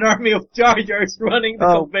have an army of Jar Jars running the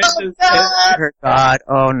conventions. Oh, God.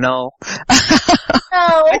 Oh, no.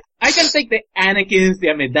 No. I can take the Anakins, the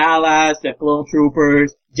Amidalas, the clone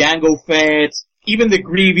troopers, Jango Fetts, even the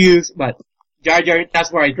Grievous, but Jar Jar,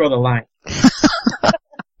 that's where I draw the line.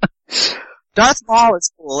 Darth Maul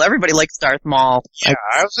is cool. Everybody likes Darth Maul. Yeah,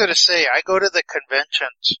 I was gonna say, I go to the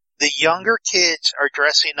conventions. The younger kids are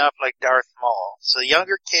dressing up like Darth Maul. So the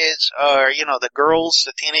younger kids are,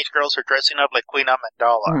 the teenage girls are dressing up like Queen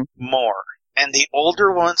Amidala more. And the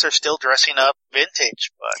older ones are still dressing up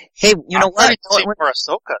vintage, but hey, you know what? More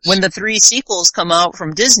Ahsokas. When the 3 sequels come out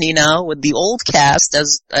from Disney now with the old cast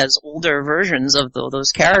as older versions of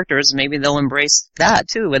those characters, maybe they'll embrace that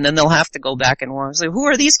too, and then they'll have to go back and watch. So who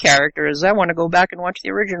are these characters? I want to go back and watch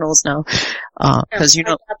the originals now, because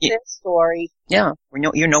this story. Yeah, we're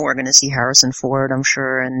going to see Harrison Ford, I'm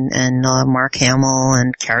sure, and Mark Hamill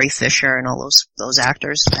and Carrie Fisher and all those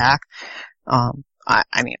actors back.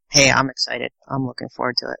 I mean, hey, I'm excited. I'm looking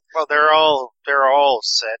forward to it. Well, they're all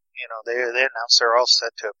set. They announced they're all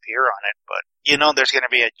set to appear on it, but there's going to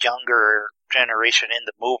be a younger generation in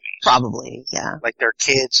the movies. Probably, yeah. Like their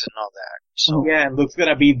kids and all that. So yeah, it looks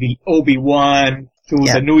gonna be the Obi-Wan to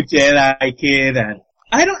the new Jedi kid, and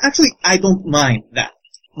I don't mind that.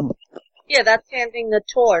 Yeah, that's handing the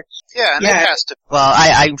torch. Yeah, and it has to. Well,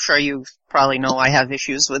 I'm sure you probably know I have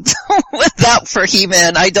issues with that for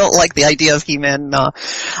He-Man. I don't like the idea of He-Man.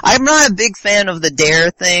 I'm not a big fan of the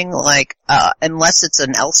Dare thing, unless it's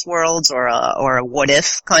an Elseworlds or a What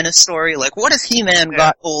If kind of story. Like, what if He-Man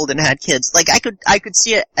got old and had kids? Like, I could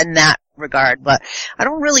see it in that regard, but I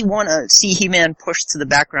don't really want to see He-Man pushed to the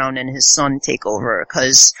background and his son take over,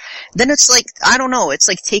 because then it's like, I don't know, it's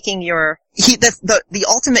like taking the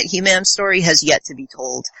ultimate He-Man story has yet to be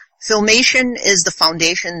told. Filmation is the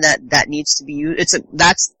foundation that needs to be used.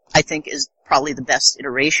 That's, I think, is probably the best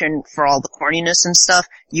iteration for all the corniness and stuff.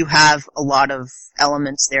 You have a lot of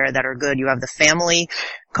elements there that are good. You have the family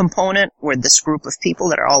component where this group of people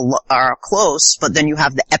that are close, but then you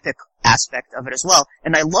have the epic aspect of it as well.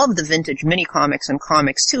 And I love the vintage mini comics and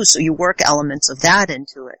comics too, so you work elements of that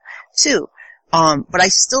into it too. But I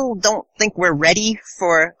still don't think we're ready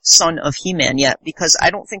for Son of He-Man yet, because I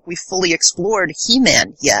don't think we fully explored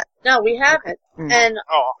He-Man yet. No, we haven't. Mm.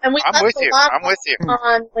 And we I'm with you. I'm with you.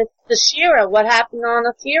 on with the She-Ra, what happened on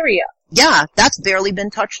Etheria. Yeah, that's barely been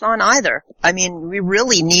touched on either. I mean, we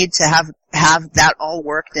really need to have that all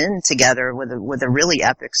worked in together with a really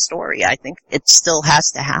epic story. I think it still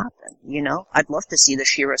has to happen, you know? I'd love to see the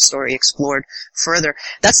She-Ra story explored further.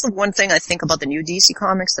 That's the one thing I think about the new DC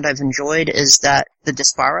comics that I've enjoyed, is that the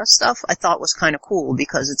Dispara stuff I thought was kind of cool,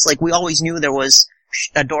 because it's like we always knew there was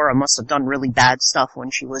Adora must have done really bad stuff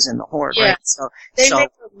when she was in the Horde, Yeah. right? So They make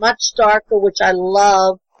her much darker, which I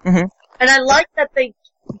love. Mhm. And I like that they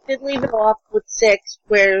did leave it off with 6,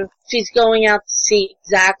 where she's going out to see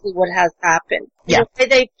exactly what has happened. Yeah. You know,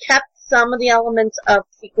 they kept some of the elements of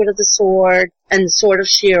Secret of the Sword and Sword of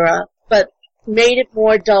She-Ra, but made it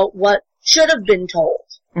more adult what should have been told.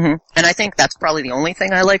 Mm-hmm. And I think that's probably the only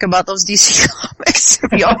thing I like about those DC comics, to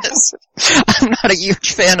be honest. I'm not a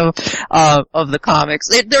huge fan of the comics.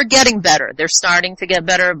 They're getting better. They're starting to get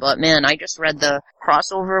better, but man, I just read the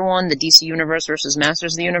crossover one, the DC Universe versus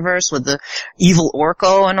Masters of the Universe with the evil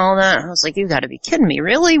Orko and all that. I was like, you gotta be kidding me.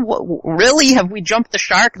 Really? Really? Have we jumped the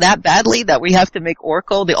shark that badly that we have to make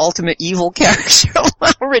Orko the ultimate evil character?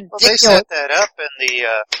 How ridiculous. Well, they set that up in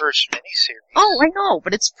the first miniseries. Oh, I know,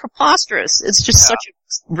 but it's preposterous. It's just such a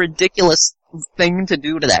ridiculous thing to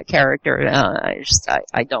do to that character.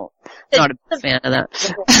 I don't. Not a big fan of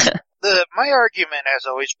that. My argument has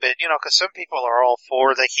always been, because some people are all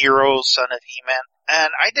for the hero, Son of He-Man, and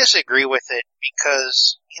I disagree with it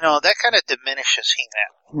because, that kind of diminishes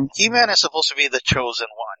He-Man. Mm-hmm. He-Man is supposed to be the chosen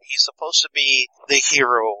one. He's supposed to be the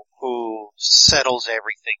hero who settles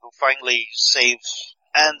everything, who finally saves.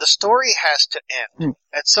 And the story has to end.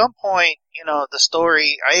 At some point, the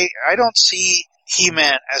story, I don't see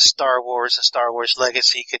He-Man as Star Wars, a Star Wars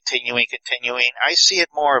legacy continuing. I see it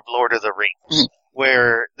more of Lord of the Rings,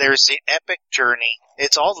 where there's the epic journey.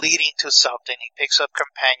 It's all leading to something. He picks up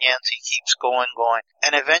companions. He keeps going.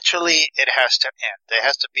 And eventually it has to end. There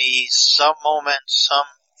has to be some moment,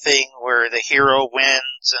 something where the hero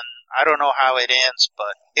wins, and I don't know how it ends,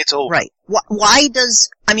 but it's over. Right. Why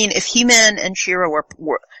if He-Man and She-Ra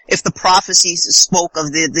were if the prophecies spoke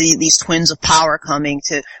of these twins of power coming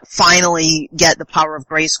to finally get the power of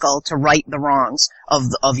Grayskull to right the wrongs of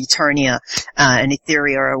Eternia, and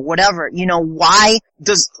Etheria or whatever, why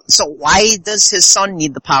does his son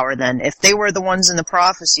need the power then? If they were the ones in the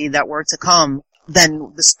prophecy that were to come,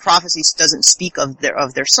 then this prophecy doesn't speak of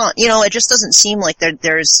their son. It just doesn't seem like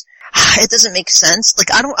there's it doesn't make sense. Like,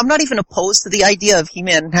 I'm not even opposed to the idea of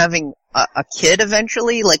He-Man having a kid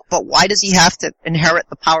eventually, but why does he have to inherit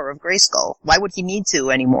the power of Grayskull? Why would he need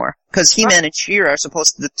to anymore? Because He-Man and She-Ra are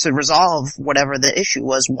supposed to resolve whatever the issue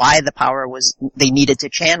was, why the power they needed to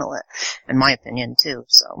channel it, in my opinion, too,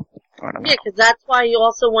 so, I don't know. Yeah, because that's why you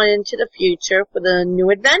also went into the future for the New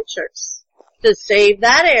Adventures, to save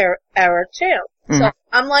that era too. Mm-hmm. So,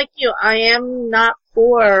 I'm like you, I am not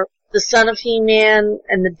for the Son of He-Man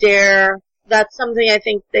and the Dare. That's something I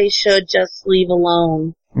think they should just leave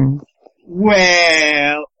alone. Mm-hmm.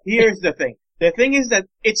 Well, here's the thing. The thing is that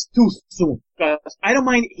it's too soon. Because I don't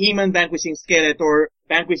mind He-Man vanquishing Skeletor,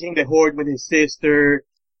 vanquishing the Horde with his sister,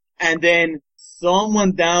 and then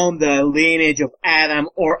someone down the lineage of Adam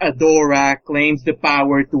or Adora claims the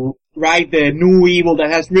power to right the new evil that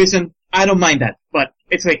has risen. I don't mind that. But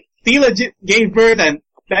it's like, Tila gave birth and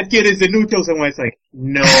that kid is the new chosen one. It's like,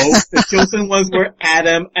 no, the chosen ones were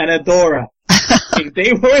Adam and Adora. If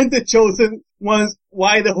they weren't the chosen ones,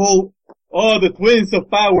 why the whole, the twins of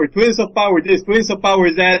power this, twins of power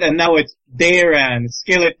that, and now it's Dare and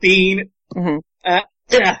Skeleton. Mm-hmm.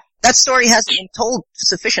 Yeah. That story hasn't been told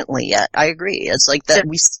sufficiently yet. I agree. It's like that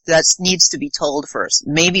needs to be told first.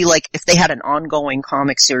 Maybe like if they had an ongoing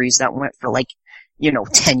comic series that went for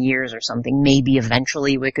 10 years or something, maybe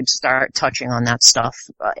eventually we could start touching on that stuff,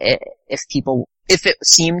 if it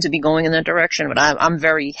seemed to be going in that direction, but I'm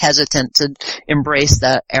very hesitant to embrace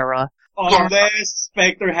that era. Unless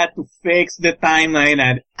Spectre had to fix the timeline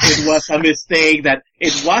and it was a mistake, that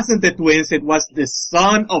it wasn't the twins, it was the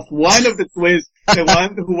son of one of the twins, the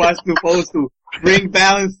one who was supposed to bring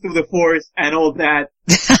balance to the Force and all that.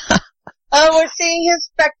 Oh, we're seeing his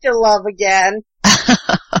Spectre love again.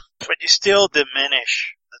 But you still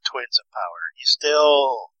diminish the twins of power. You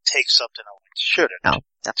still take something away. Shouldn't. No.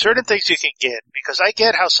 Certain things you can get, because I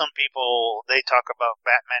get how some people, they talk about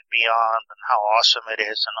Batman Beyond and how awesome it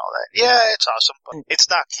is and all that. Yeah, it's awesome, but it's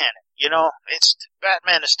not canon.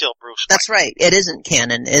 Batman is still Bruce Wayne. That's right. It isn't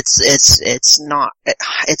canon. It's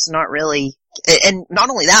not really, and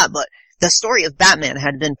not only that, but the story of Batman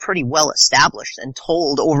had been pretty well established and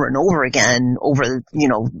told over and over again over,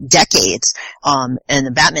 decades. And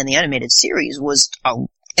the Batman the Animated Series was a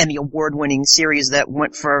Emmy award-winning series that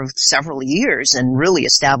went for several years and really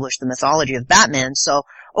established the mythology of Batman. So,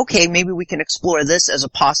 okay, maybe we can explore this as a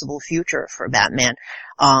possible future for Batman.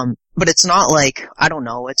 But it's not like, I don't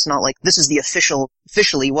know, it's not like this is the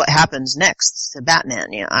officially what happens next to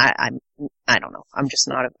Batman. Yeah, I don't know. I'm just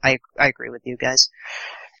not, I agree with you guys.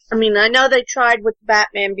 I mean, I know they tried with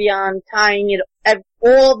Batman Beyond tying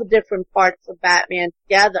all the different parts of Batman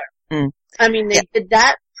together. I mean, they did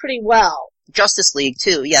that pretty well. Justice League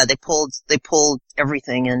too, yeah, they pulled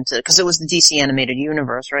everything into, cause it was the DC animated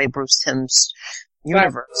universe, right? Bruce Timm's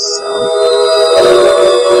universe,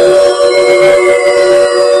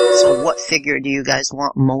 So what figure do you guys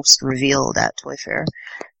want most revealed at Toy Fair?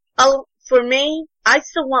 Oh, for me, I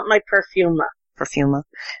still want my Perfuma. Perfuma?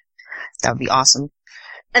 That would be awesome.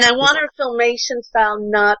 And I want her Filmation style,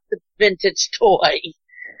 not the vintage toy.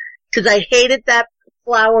 Cause I hated that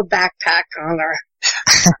flower backpack on her.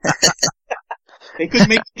 They could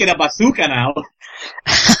make it a bazooka now.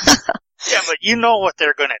 Yeah, but you know what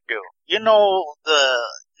they're gonna do.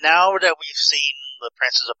 Now that we've seen the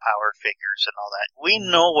Princess of Power figures and all that, we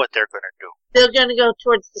know what they're gonna do. They're gonna go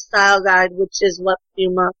towards the style guide, which is what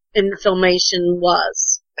Puma in the Filmation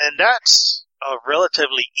was. And that's a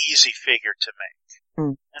relatively easy figure to make.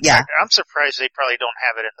 In fact, I'm surprised they probably don't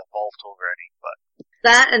have it in the vault already, but.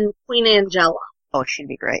 That and Queen Angela. Oh, she'd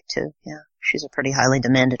be great too, yeah. She's a pretty highly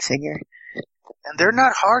demanded figure. And they're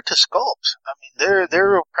not hard to sculpt. I mean,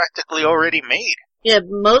 they're practically already made. Yeah,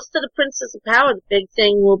 most of the Princess of Power, the big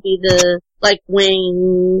thing will be the,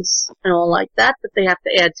 wings and all like that they have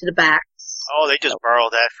to add to the backs. Oh, they just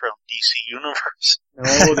borrowed that from DC Universe.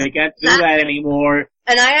 No, they can't do that anymore.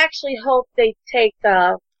 And I actually hope they take,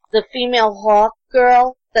 the female Hawk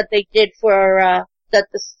girl that they did for, that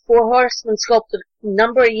the Four Horsemen sculpted a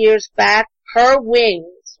number of years back. Her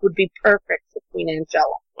wings would be perfect for Queen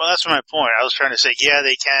Angela. Well, that's my point. I was trying to say, yeah,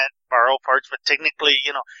 they can't borrow parts, but technically,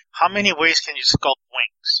 how many ways can you sculpt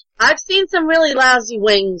wings? I've seen some really lousy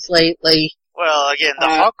wings lately. Well, again, the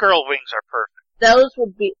Hawk Girl wings are perfect.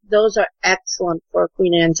 Those are excellent for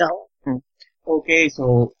Queen Angela. Okay,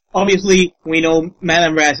 so obviously we know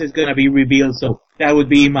Madame Razz is gonna be revealed, so that would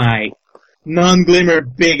be my non-glimmer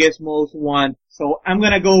biggest most one. So I'm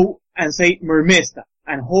gonna go and say Mermista.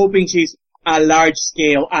 I'm hoping she's a large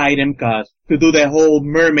scale item, cause to do the whole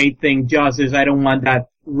mermaid thing justice, I don't want that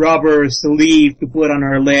rubber sleeve to put on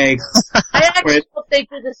her legs. I actually hope they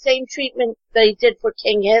do the same treatment they did for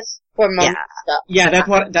King Hiss for Mermista. Yeah,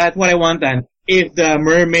 that's what I want then. If the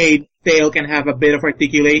mermaid tail can have a bit of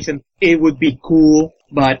articulation, it would be cool,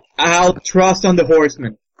 but I'll trust on the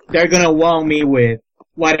Horsemen. They're gonna wow me with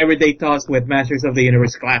whatever they toss with Masters of the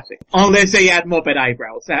Universe Classic. Unless they add Muppet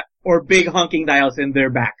eyebrows, or big honking dials in their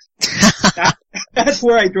backs. That's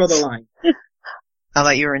where I draw the line. How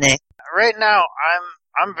about you, Renee? Right now,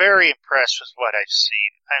 I'm very impressed with what I've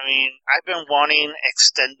seen. I mean, I've been wanting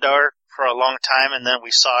Extendar for a long time, and then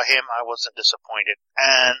we saw him, I wasn't disappointed.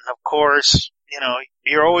 And of course,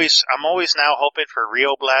 I'm always now hoping for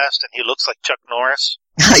Rio Blast, and he looks like Chuck Norris.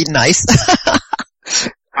 Nice.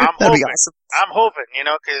 That'd be awesome. I'm hoping,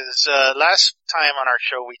 cause, last time on our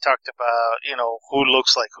show we talked about, who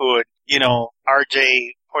looks like who.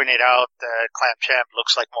 RJ pointed out that Clamp Champ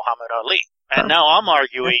looks like Muhammad Ali. And now I'm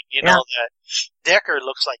arguing, that Decker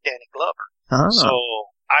looks like Danny Glover. So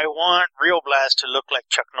I want Rio Blast to look like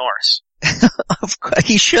Chuck Norris. Of course,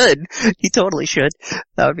 he should. He totally should.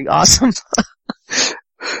 That would be awesome.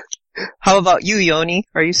 How about you, Yoni?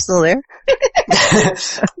 Are you still there?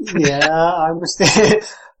 Yeah,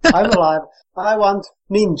 I'm alive. I want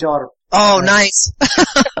Ninja. Oh, nice.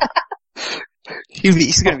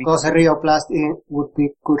 He's gonna be. Of course, Rio Blast would be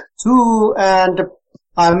good too, and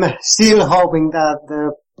I'm still hoping that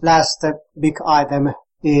the last big item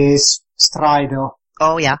is Strido.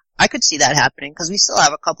 Oh yeah, I could see that happening because we still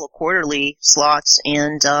have a couple of quarterly slots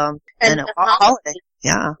and a holiday.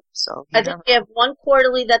 Yeah, so. I think we have one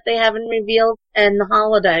quarterly that they haven't revealed and the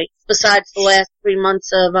holiday, besides the last 3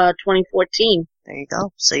 months of 2014. There you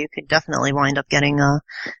go. So you could definitely wind up getting a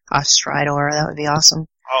Stridor. That would be awesome.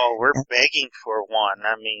 Oh, we're begging for one.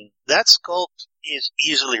 I mean, that sculpt is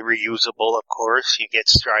easily reusable, of course. You get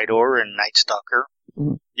Stridor and Night Stalker.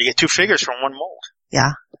 Mm-hmm. You get two figures from one mold.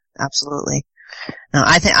 Yeah, absolutely. No,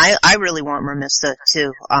 I really want Mermista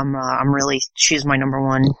too. She's my number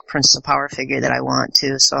one Princess of Power figure that I want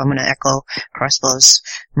too, so I'm gonna echo Crossbow's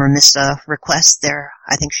Mermista request there.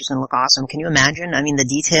 I think she's gonna look awesome. Can you imagine? I mean, the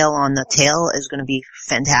detail on the tail is gonna be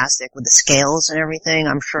fantastic with the scales and everything.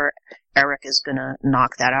 I'm sure Eric is gonna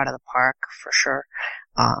knock that out of the park for sure.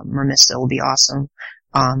 Mermista will be awesome.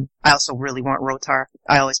 I also really want Rotar.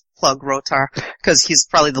 I always plug Rotar because he's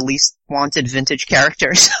probably the least wanted vintage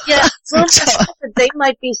character. Yeah, they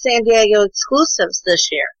might be San Diego exclusives this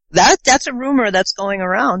year. That's a rumor that's going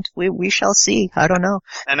around. We shall see. I don't know.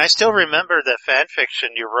 And I still remember the fan fiction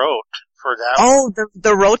you wrote for that. Oh, the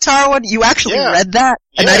Rotar one? You actually read that?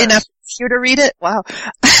 And I didn't have you to read it? Wow.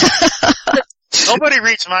 Nobody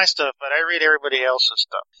reads my stuff, but I read everybody else's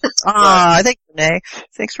stuff. I think, Renee,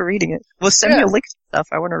 thanks for reading it. Well, send me a link to stuff.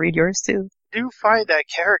 I want to read yours too. I do find that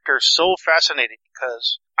character so fascinating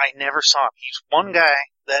because I never saw him. He's one guy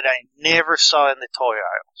that I never saw in the toy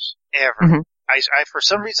aisles. Ever. Mm-hmm. I for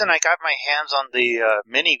some reason, I got my hands on the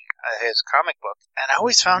his comic book, and I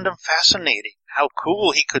always found him fascinating, how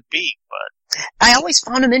cool he could be, but I always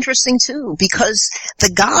found him interesting too, because the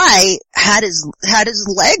guy had his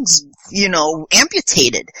legs,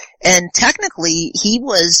 amputated, and technically he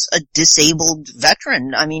was a disabled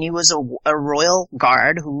veteran. I mean, he was a royal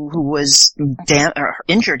guard who was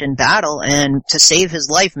injured in battle, and to save his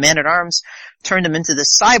life, Man-at-Arms turned him into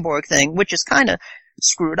this cyborg thing, which is kind of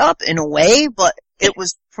screwed up in a way, but it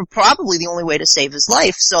was probably the only way to save his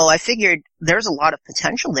life. So I figured there's a lot of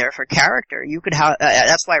potential there for character. You could have,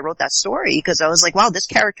 that's why I wrote that story, because I was like, wow, this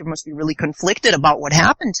character must be really conflicted about what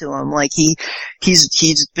happened to him. Like he's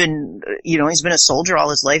been, he's been a soldier all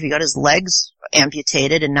his life. He got his legs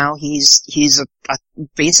amputated, and now he's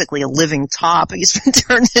basically a living top. He's been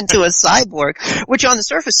turned into a cyborg, which on the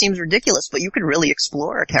surface seems ridiculous, but you could really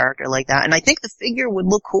explore a character like that. And I think the figure would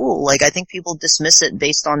look cool. Like, I think people dismiss it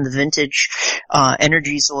based on the vintage,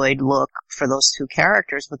 Energy Zoid look for those two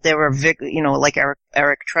characters, but they were, like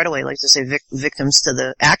Eric Treadaway likes to say, victims to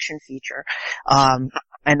the action feature.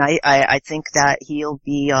 And I think that he'll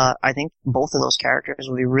be, I think both of those characters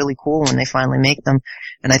will be really cool when they finally make them.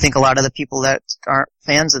 And I think a lot of the people that aren't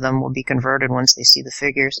fans of them will be converted once they see the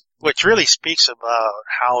figures. Which really speaks about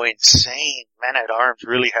how insane Man-at-Arms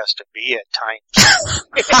really has to be at times.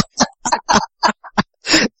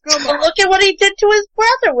 Well, look at what he did to his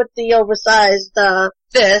brother with the oversized,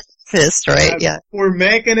 fist, right? Yeah. For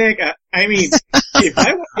Mechanic, I mean, if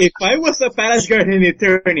I was a palace guard in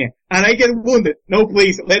Eternia and I get wounded, no,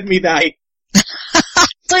 please, let me die.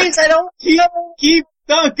 Please, I don't keep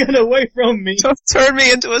Duncan away from me. Don't turn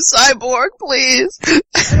me into a cyborg, please. I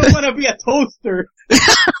don't want to be a toaster.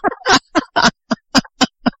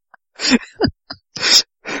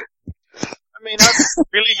 I mean,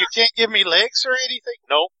 really, you can't give me legs or anything?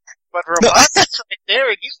 Nope. But Robotics right there,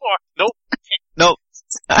 and he's walking. Nope. Nope.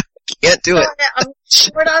 Can't do it. I'm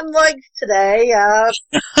short on legs today.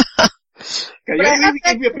 Can you maybe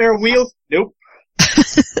give me a pair of wheels? Nope.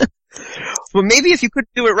 Well, maybe if you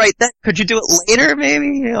couldn't do it right then, could you do it later,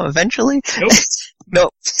 maybe? Eventually? Nope.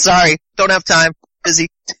 Nope. Sorry. Don't have time. Busy.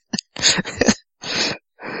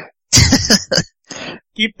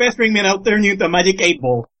 Keep pestering me and I'll turn you into a magic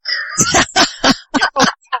 8-ball.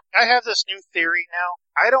 I have this new theory now.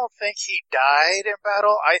 I don't think he died in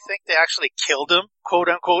battle. I think they actually killed him, quote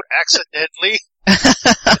unquote, accidentally.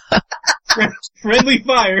 Friendly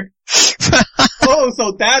fire. Oh,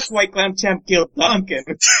 so that's why Clam Champ killed Duncan.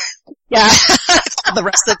 Yeah. The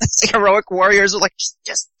rest of the heroic warriors are like,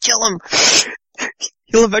 just kill him.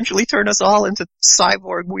 He'll eventually turn us all into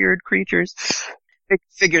cyborg weird creatures.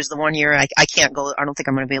 Figures the one year I can't go. I don't think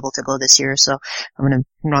I'm going to be able to go this year, so I'm going to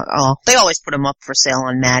they always put them up for sale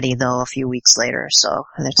on Maddie though a few weeks later, so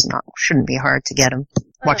shouldn't be hard to get them.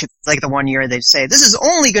 Watch it, like the one year they say this is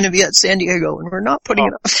only going to be at San Diego and we're not putting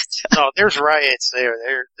it up. No, there's riots there.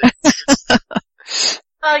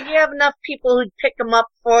 You have enough people who'd pick them up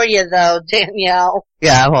for you though, Danielle.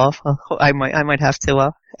 Yeah, well, I might have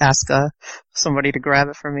to ask somebody to grab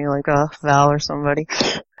it for me, like Val or somebody.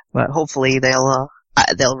 But hopefully they'll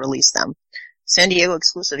release them. San Diego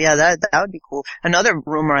exclusive, yeah, that would be cool. Another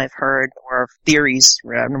rumor I've heard, or theories,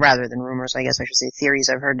 rather than rumors, I guess I should say theories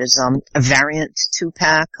I've heard, is a variant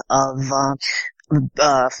 2-pack of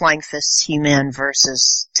Flying Fists He-Man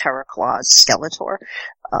versus Terraclaws Skeletor.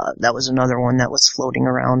 That was another one that was floating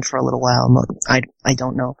around for a little while, but I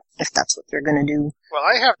don't know if that's what they're gonna do. Well,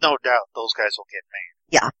 I have no doubt those guys will get made.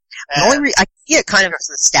 Yeah. The only I see it kind of as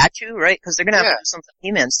a statue, right? Because they're gonna have to do some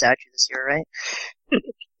He-Man statue this year, right?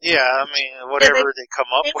 Yeah, I mean, whatever they come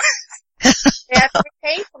up with. They have to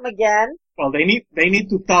replace them again. Well, they need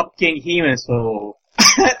to top King He-Man, so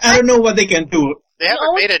I don't know what they can do. They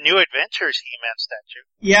haven't made a New Adventures He-Man statue.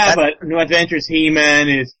 Yeah, but New Adventures He-Man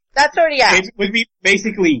is... That's already out. It would be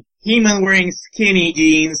basically He-Man wearing skinny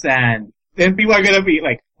jeans, and then people are gonna be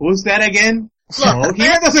like, who's that again? No,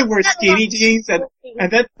 He-Man doesn't wear skinny jeans and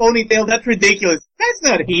that ponytail, that's ridiculous. That's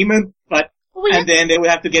not He-Man. But, and then they would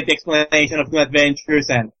have to get the explanation of New Adventures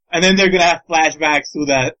and then they're gonna have flashbacks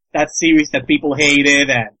to that series that people hated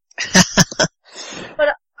and But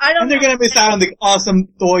I don't and they're gonna miss out on the awesome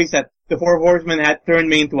toys that the Four Horsemen had turned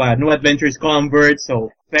me into a New Adventures convert, so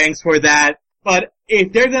thanks for that. But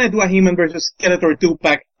if they're gonna do a He-Man versus Skeletor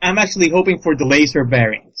 2-pack, I'm actually hoping for the laser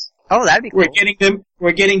variants. Oh, that'd be cool.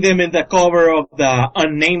 We're getting them in the cover of the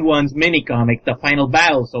Unnamed Ones mini-comic, The Final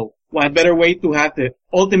Battle, so what better way to have the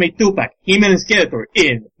Ultimate 2-pack, He-Man and Skeletor,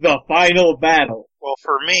 in The Final Battle. Well,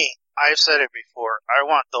 for me, I've said it before, I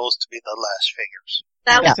want those to be the last figures.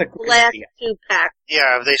 That was That's a the great last idea. 2-pack.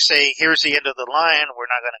 Yeah, if they say, here's the end of the line, we're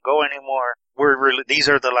not gonna go anymore, these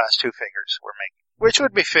are the last 2 figures we're making. Which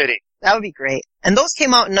would be fitting. That would be great. And those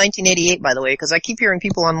came out in 1988, by the way, because I keep hearing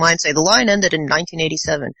people online say the line ended in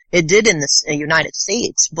 1987. It did in the United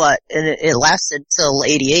States, but it lasted till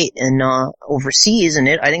 88 and overseas. And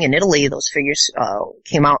I think in Italy, those figures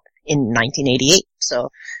came out in 1988.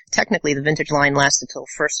 So technically, the vintage line lasted till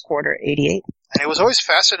first quarter 88. And it was always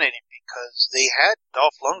fascinating because they had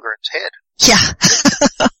Dolph Lundgren's head. Yeah.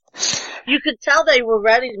 You could tell they were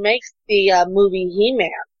ready to make the movie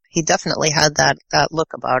He-Man. He definitely had that look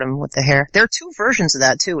about him with the hair. There are 2 versions of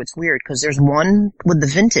that too. It's weird because there's one with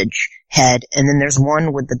the vintage head and then there's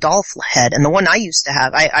one with the Dolph head. And the one I used to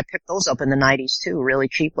have, I picked those up in the 90s too, really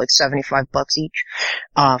cheap, like $75 each,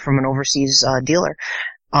 from an overseas, dealer.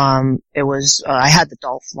 It was, I had the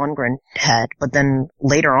Dolph Lundgren head, but then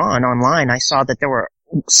later on online I saw that there were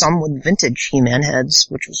some with vintage He-Man heads,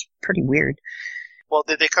 which was pretty weird. Well,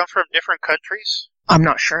 did they come from different countries? I'm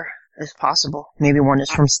not sure. It's possible. Maybe one is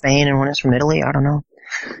from Spain and one is from Italy. I don't know.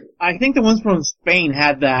 I think the ones from Spain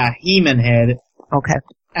had the He-Man head, Okay.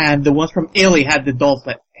 and the ones from Italy had the Dolph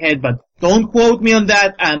head, but don't quote me on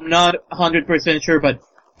that. I'm not 100% sure, but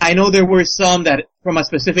I know there were some that from a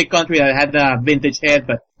specific country that had the vintage head,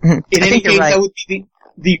 but in any case, right. That would be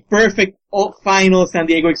the perfect final San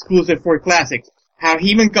Diego exclusive for classics. Have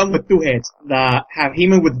He-Man come with 2 heads. Have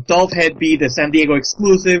He-Man with Dolph head be the San Diego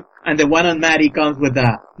exclusive, and the one on Matty comes with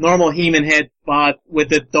the normal He-Man head, but with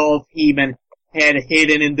the Dolph He-Man head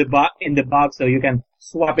hidden in the box, so you can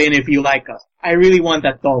swap in if you like us. I really want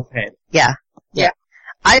that Dolph head. Yeah.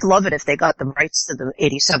 I'd love it if they got the rights to the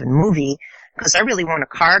 87 movie, because I really want a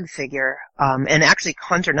card figure. And actually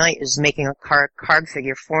Hunter Knight is making a card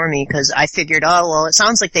figure for me, because I figured, it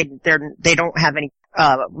sounds like they don't have any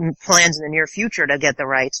plans in the near future to get the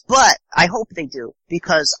rights, but I hope they do,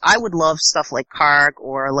 because I would love stuff like Karg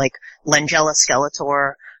or like Langella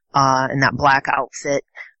Skeletor, in that black outfit.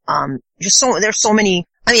 There's so many.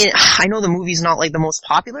 I mean, I know the movie's not like the most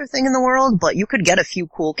popular thing in the world, but you could get a few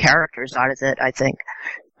cool characters out of it, I think.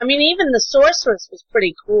 I mean, even the Sorceress was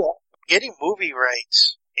pretty cool. Getting movie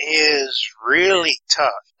rights is really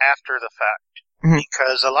tough after the fact. Mm-hmm.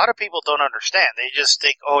 Because a lot of people don't understand. They just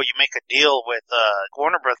think, you make a deal with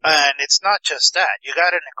Warner Brothers. And it's not just that. You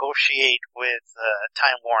gotta negotiate with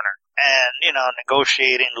Time Warner. And,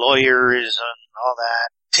 negotiating lawyers and all that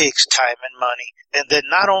takes time and money. And then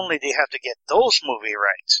not only do you have to get those movie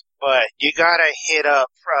rights, but you gotta hit up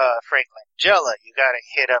Frank Langella, you gotta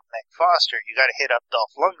hit up Meg Foster, you gotta hit up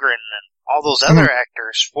Dolph Lundgren and all those other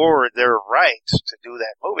actors for their rights to do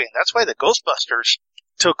that movie. And that's why the Ghostbusters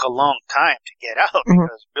took a long time to get out,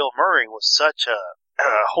 because Bill Murray was such a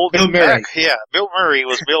holding back. Yeah, Bill Murray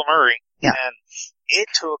was Bill Murray. Yeah. And it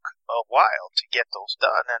took a while to get those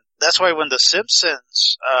done. And that's why when the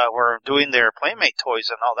Simpsons were doing their Playmate toys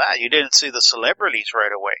and all that, you didn't see the celebrities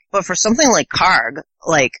right away. But for something like Karg,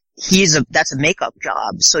 that's a makeup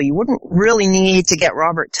job, so you wouldn't really need to get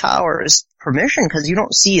Robert Towers' permission, because you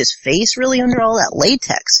don't see his face really under all that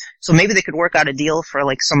latex. So maybe they could work out a deal for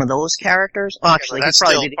like some of those characters. Oh, actually, that's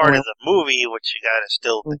probably still part of the movie, which you gotta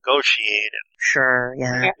still negotiate and sure,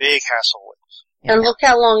 yeah. big hassle with. And look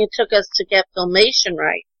how long it took us to get Filmation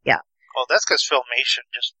right. Well, that's because Filmation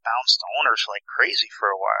just bounced owners like crazy for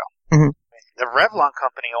a while. Mm-hmm. The Revlon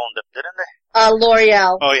company owned them, didn't they?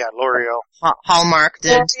 L'Oreal. Oh yeah, L'Oreal. Hallmark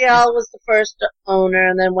did. L'Oreal was the first owner,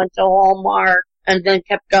 and then went to Hallmark, and then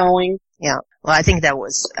kept going. Yeah. Well, I think that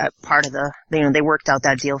was part of they worked out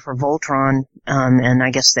that deal for Voltron, and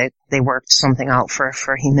I guess they worked something out for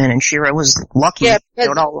He-Man and She-Ra. It was lucky. Yeah, because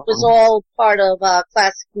it was all part of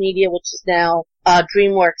Classic Media, which is now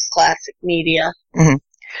DreamWorks Classic Media. Mm-hmm.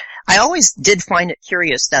 I always did find it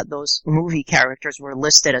curious that those movie characters were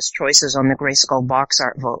listed as choices on the Grayskull box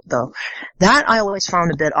art vote, though. That I always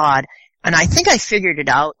found a bit odd, and I think I figured it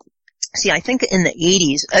out. See, I think in the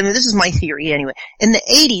 80s, I mean, this is my theory anyway, in the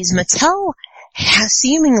 80s, Mattel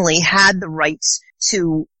seemingly had the rights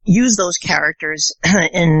to use those characters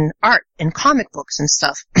in art, in comic books and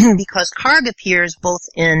stuff, because Karg appears both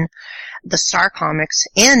in the Star Comics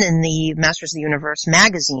and in the Masters of the Universe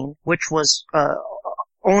magazine, which was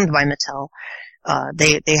owned by Mattel.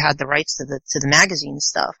 They had the rights to the magazine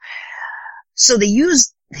stuff. So they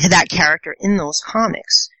used that character in those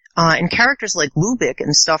comics. And characters like Lubick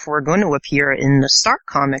and stuff were going to appear in the Star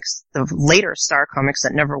Comics, the later Star Comics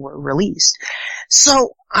that never were released.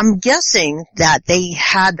 So I'm guessing that they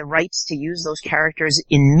had the rights to use those characters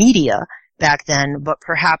in media back then, but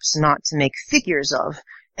perhaps not to make figures of.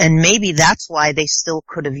 And maybe that's why they still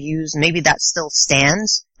could have used, maybe that still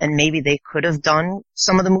stands, and maybe they could have done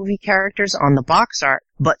some of the movie characters on the box art,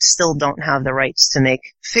 but still don't have the rights to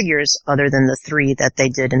make figures other than the 3 that they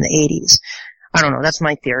did in the 80s. I don't know, that's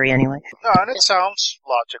my theory anyway. No, and it sounds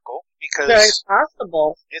logical, because Very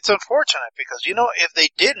possible. it's unfortunate, because, if they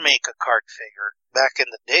did make a card figure back in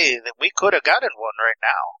the day, that we could have gotten one right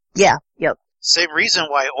now. Yeah, yep. Same reason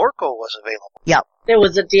why Orko was available. Yep. There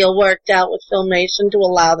was a deal worked out with Filmation to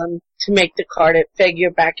allow them to make the carded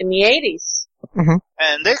figure back in the 80s. Mm-hmm.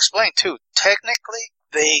 And they explained too, technically,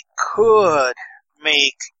 they could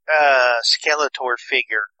make a Skeletor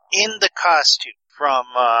figure in the costume from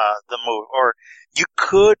the movie. Or you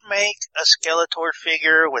could make a Skeletor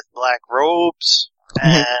figure with black robes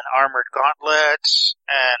and armored gauntlets,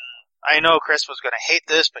 and I know Chris was going to hate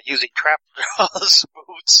this, but using trapjaws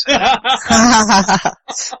boots.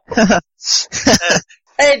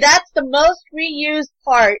 Hey, that's the most reused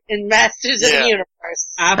part in Masters of the Universe.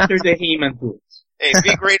 After the He-Man boots. Hey,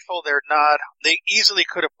 be grateful they're not. They easily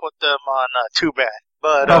could have put them on Too Bad.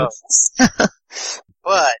 But,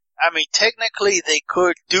 I mean, technically they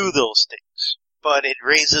could do those things. But it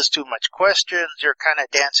raises too much questions. You're kind of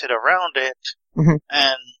dancing around it.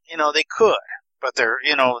 And, they could. But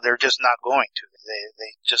they're just not going to.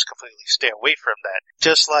 They just completely stay away from that.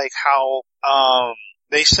 Just like how,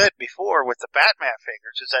 they said before with the Batman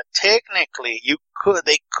figures, is that technically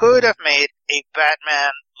they could have made a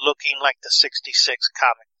Batman looking like the 66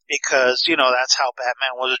 comic. Because, that's how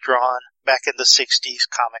Batman was drawn back in the 60s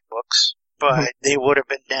comic books. But they would have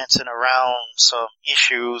been dancing around some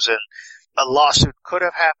issues, and a lawsuit could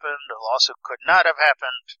have happened, a lawsuit could not have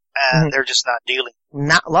happened, and they're just not dealing.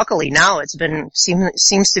 Luckily now it's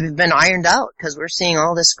seems to have been ironed out, because we're seeing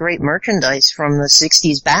all this great merchandise from the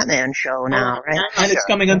 60s Batman show now, right? And it's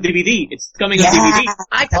coming on DVD. It's coming on DVD.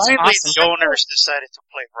 Finally, the owners decided to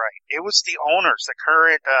play right. It was the owners, the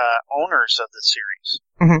current owners of the series,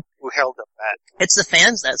 who held them back. It's the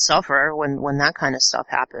fans that suffer when that kind of stuff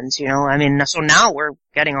happens, I mean, so now we're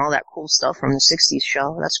getting all that cool stuff from the 60s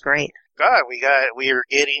show. That's great. God, we are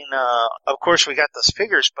getting, of course we got those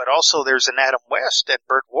figures, but also there's an Adam West and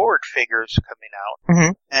Burt Ward figures coming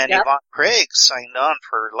out. And Yvonne Craig signed on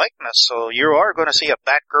for likeness, so you are going to see a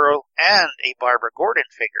Batgirl and a Barbara Gordon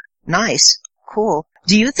figure. Nice. Cool.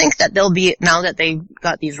 Do you think that they'll be, now that they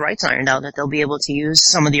got these rights ironed out, that they'll be able to use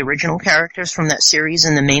some of the original characters from that series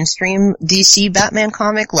in the mainstream DC Batman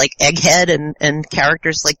comic, like Egghead and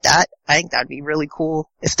characters like that? I think that'd be really cool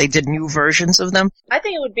if they did new versions of them. I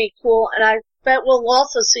think it would be cool, and I bet we'll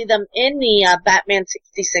also see them in the Batman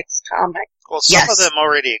 66 comic. Well, some of them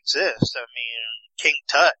already exist. I mean, King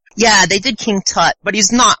Tut. Yeah, they did King Tut, but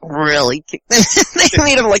he's not really King. They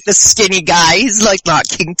made him like the skinny guy. He's like not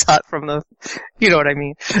King Tut from the, you know what I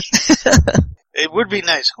mean. It would be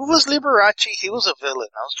nice. Who was Liberace? He was a villain.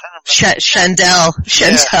 I was trying to remember. Shandell.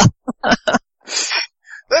 Yeah.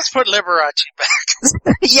 Let's put Liberace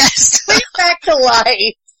back. Yes. Bring back to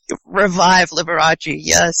life. Revive Liberace,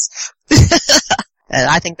 yes. And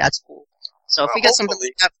I think that's cool. So if we get something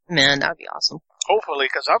like that, man, that'd be awesome. Hopefully,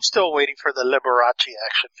 because I'm still waiting for the Liberace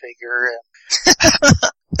action figure.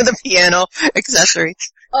 The piano accessory.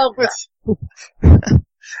 Oh,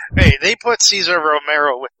 Hey, they put Cesar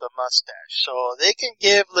Romero with the mustache, so they can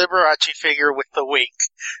give Liberace figure with the wink.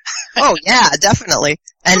 Oh yeah, definitely.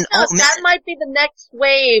 And that might be the next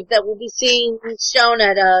wave that we'll be seeing shown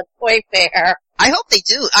at a toy fair. I hope they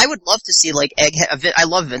do. I would love to see like Egghead. I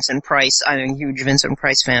love Vincent Price. I'm a huge Vincent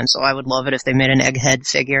Price fan, so I would love it if they made an Egghead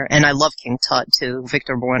figure. And I love King Tut too.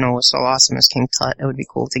 Victor Bueno was so awesome as King Tut. It would be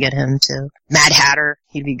cool to get him too. Mad Hatter,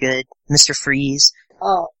 he'd be good. Mr. Freeze.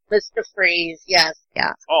 Oh, Mr. Freeze, yes.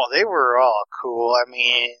 Yeah. Oh, they were all cool. I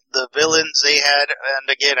mean, the villains they had, and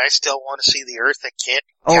again, I still want to see the Eartha Kitt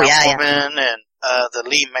Catwoman and the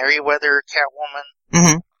Lee Merriweather Catwoman.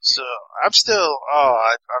 Mm-hmm. So I'm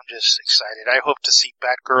just excited. I hope to see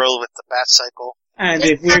Batgirl with the Batcycle. And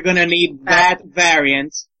if we're gonna need Bat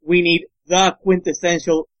variants, we need the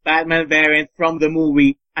quintessential Batman variant from the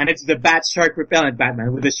movie, and it's the Bat Shark repellent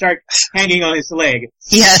Batman with the shark hanging on his leg.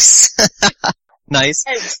 Yes. Nice.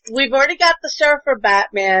 And we've already got the Surfer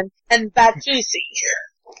Batman and Bat-Juicy.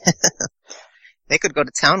 They could go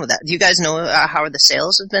to town with that. Do you guys know how the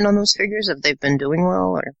sales have been on those figures? Have they been doing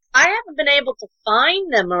well? Or I haven't been able to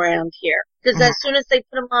find them around here because as soon as they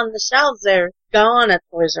put them on the shelves, they're gone at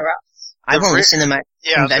Toys R Us. I've only seen them at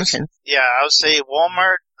conventions. I would say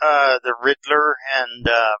Walmart, the Riddler, and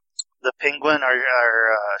the Penguin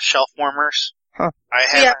are shelf warmers. Huh. I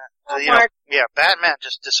haven't. Batman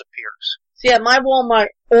just disappears. So yeah, my Walmart,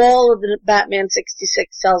 all of the Batman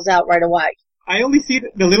 66 sells out right away. I only see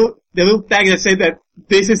the little tag that said that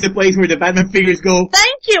this is the place where the Batman figures go.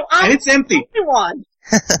 Thank you. And it's empty. One.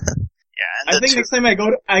 I think next time I go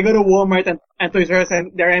to Walmart and Toys R Us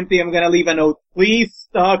and they're empty, I'm gonna leave a note. Please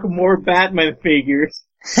stock more Batman figures.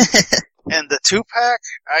 And the 2-pack,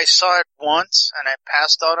 I saw it once and I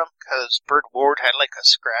passed on him because Burt Ward had like a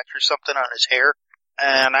scratch or something on his hair,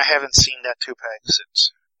 and I haven't seen that 2-pack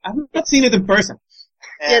since. I've not seen it in person.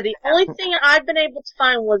 Yeah, the only thing I've been able to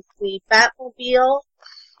find was the Batmobile,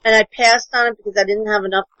 and I passed on it because I didn't have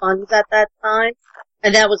enough funds at that time,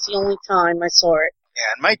 and that was the only time I saw it.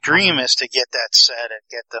 Yeah, and my dream is to get that set and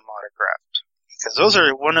get them autographed. Because those are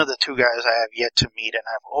one of the two guys I have yet to meet, and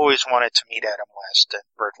I've always wanted to meet Adam West and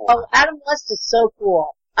Burt Ward. Oh, Adam West is so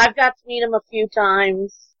cool. I've got to meet him a few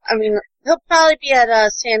times. I mean, he'll probably be at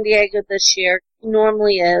San Diego this year. He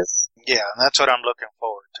normally is. Yeah, and that's what I'm looking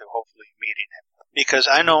forward to, hopefully meeting him. Because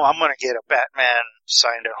I know I'm going to get a Batman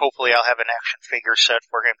signed, and hopefully I'll have an action figure set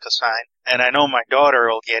for him to sign. And I know my daughter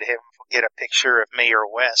will get a picture of Mayor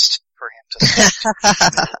West for him to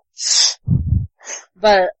sign.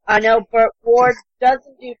 But I know Burt Ward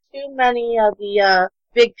doesn't do too many of the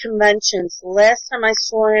big conventions. The last time I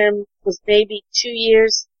saw him was maybe 3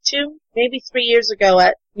 years ago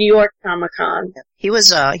at New York Comic Con. He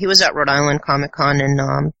was at Rhode Island Comic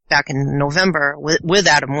Con back in November with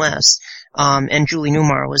Adam West. And Julie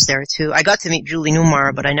Newmar was there too. I got to meet Julie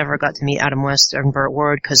Newmar, but I never got to meet Adam West and Burt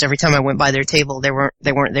Ward because every time I went by their table, they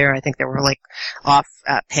weren't there. I think they were like off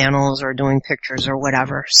at panels or doing pictures or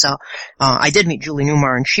whatever. So, I did meet Julie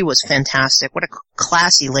Newmar and she was fantastic. What a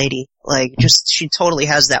classy lady. Like she totally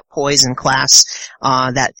has that poise and class,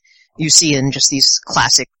 that you see in just these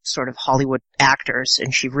classic sort of Hollywood actors,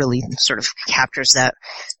 and she really sort of captures that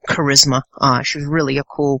charisma. She's really a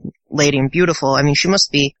cool lady and beautiful. I mean, she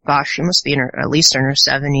must be at least in her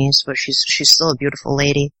 70s, but she's still a beautiful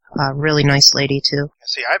lady. Really nice lady too.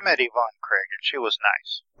 See, I met Yvonne Craig and she was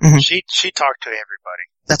nice. Mm-hmm. She talked to everybody.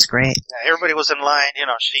 That's great. Yeah, everybody was in line,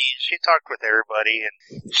 she talked with everybody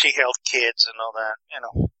and she held kids and all that,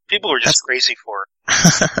 People were just crazy for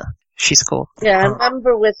her. She's cool. Yeah, I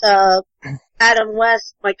remember with Adam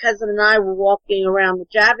West, my cousin and I were walking around the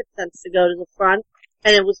Javits Center to go to the front,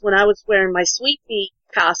 and it was when I was wearing my Sweet Pea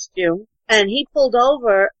costume, and he pulled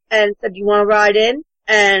over and said, "You want to ride in?"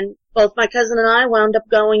 And both my cousin and I wound up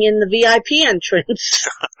going in the VIP entrance.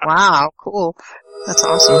 Wow, cool. That's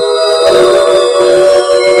awesome.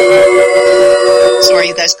 So are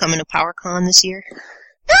you guys coming to PowerCon this year?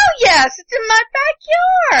 Oh yes, it's in my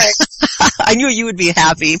backyard. I knew you would be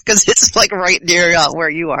happy because it's like right near where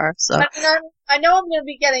you are. So I know I'm going to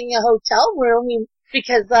be getting a hotel room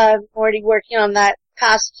because I'm already working on that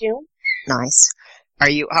costume. Nice.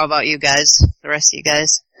 How about you guys? The rest of you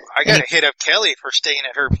guys? I gotta hit up Kelly for staying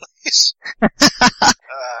at her place.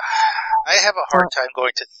 I have a hard time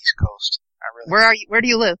going to the East Coast. Where are you? Where do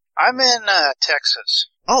you live? I'm in Texas.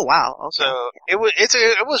 Oh wow! Okay. So it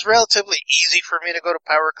was relatively easy for me to go to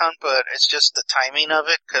PowerCon, but it's just the timing of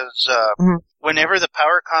it because whenever the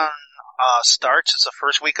PowerCon starts, it's the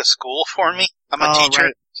first week of school for me. I'm a teacher,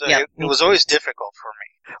 right. So it was always difficult for me.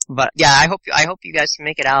 But yeah, I hope you guys can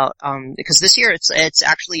make it out because this year it's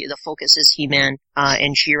actually the focus is He-Man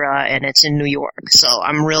and She-Ra, and it's in New York. So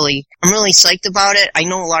I'm really psyched about it. I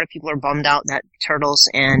know a lot of people are bummed out that Turtles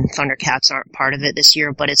and Thundercats aren't part of it this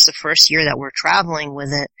year, but it's the first year that we're traveling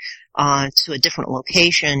with it to a different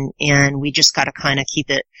location, and we just got to kind of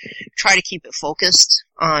try to keep it focused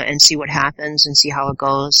and see what happens and see how it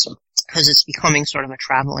goes, because it's becoming sort of a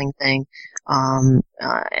traveling thing.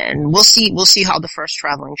 And we'll see how the first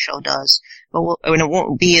traveling show does. But it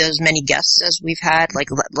won't be as many guests as we've had. Like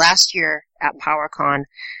last year at PowerCon,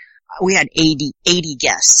 we had 80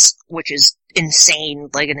 guests, which is insane,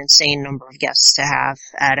 like an insane number of guests to have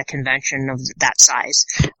at a convention of that size.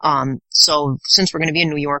 So since we're going to be in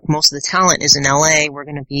New York, most of the talent is in LA. We're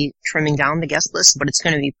going to be trimming down the guest list, but it's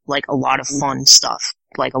going to be like a lot of fun stuff,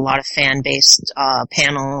 like a lot of fan-based,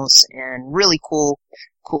 panels and really cool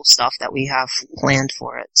stuff that we have planned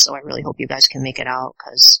for it. So I really hope you guys can make it out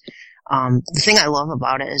because, the thing I love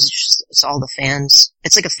about it is it's all the fans.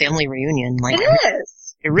 It's like a family reunion. Like it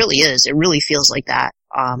is. It really is. It really feels like that.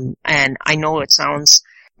 And I know it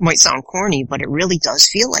might sound corny, but it really does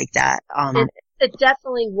feel like that. It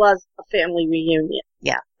definitely was a family reunion.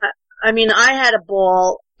 Yeah. I mean, I had a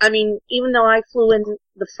ball. I mean, even though I flew in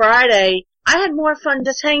the Friday, I had more fun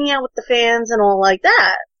just hanging out with the fans and all like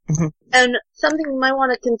that. Mm-hmm. And something you might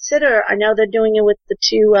want to consider, I know they're doing it with the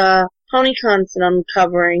 2, PonyCons that I'm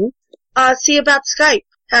covering, see about Skype,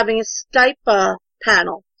 having a Skype,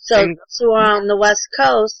 panel. So those who are on the West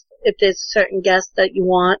Coast, if there's a certain guest that you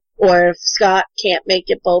want, or if Scott can't make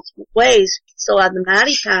it both ways, you can still have the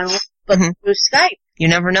Maddie panel, but through Skype. You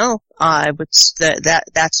never know.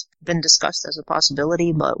 That's been discussed as a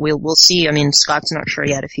possibility, but we'll see. I mean, Scott's not sure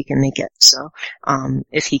yet if he can make it. So,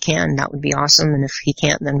 if he can, that would be awesome. And if he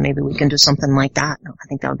can't, then maybe we can do something like that. I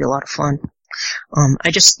think that would be a lot of fun. I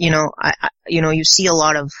just, you see a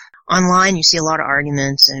lot of online, you see a lot of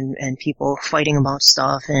arguments and people fighting about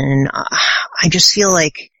stuff. And I just feel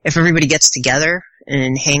like if everybody gets together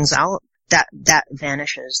and hangs out, that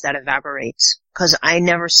vanishes, that evaporates. Cause I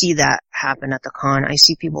never see that happen at the con. I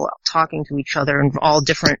see people talking to each other and all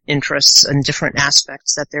different interests and different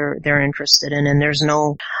aspects that they're interested in. And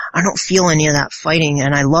I don't feel any of that fighting.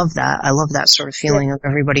 And I love that. I love that sort of feeling of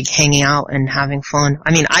everybody hanging out and having fun.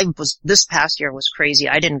 I mean, this past year was crazy.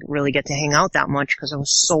 I didn't really get to hang out that much because I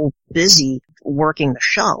was so busy working the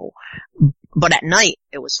show. But at night,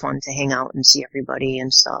 it was fun to hang out and see everybody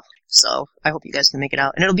and stuff. So I hope you guys can make it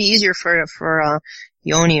out. And it'll be easier for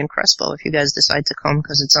Yoni and Crespo if you guys decide to come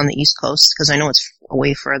because it's on the East Coast. Because I know it's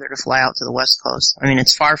way further to fly out to the West Coast. I mean,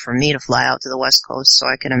 it's far for me to fly out to the West Coast, so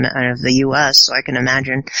I can of the U.S. So I can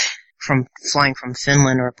imagine from flying from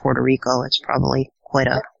Finland or Puerto Rico, it's probably quite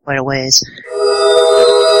a ways.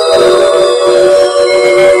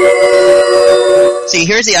 See,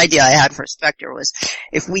 here's the idea I had for Spectre was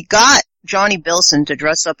if we got Johnny Bilson to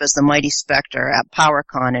dress up as the Mighty Spectre at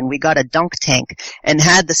PowerCon and we got a dunk tank and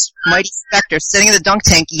had the Mighty Spectre sitting in the dunk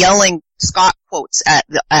tank yelling Scott quotes at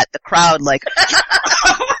the crowd like,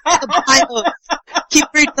 keep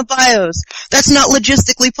reading the bios. That's not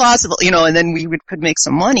logistically possible, and then we could make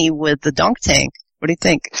some money with the dunk tank. What do you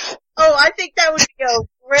think? Oh, I think that would be a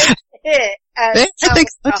great hit. I think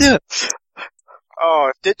so too.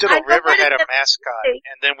 Oh, if Digital River had a mascot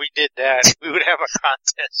and then we did that, we would have a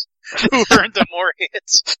contest. Who earned the more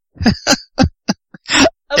hits?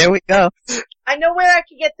 There we go. I know where I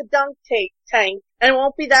could get the dunk tank, and it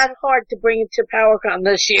won't be that hard to bring it to PowerCon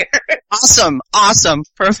this year. Awesome.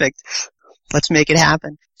 Perfect. Let's make it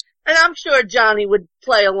happen. And I'm sure Johnny would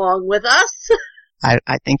play along with us.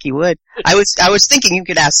 I think he would. I was thinking we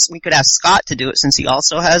could ask Scott to do it since he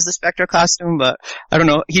also has the Spectre costume, but I don't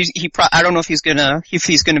know. I don't know if he's gonna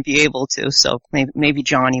be able to. So maybe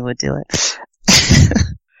Johnny would do it.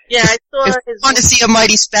 Yeah, I saw his. I want to see a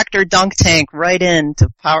Mighty Spectre dunk tank right into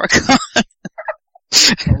PowerCon.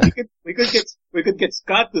 We could get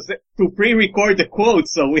Scott to pre-record the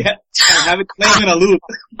quotes, so we have it playing in a loop.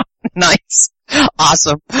 Nice,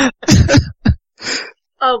 awesome.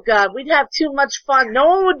 Oh God, we'd have too much fun. No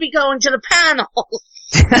one would be going to the panels.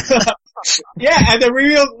 Yeah, and the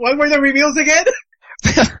reveals, what were the reveals again?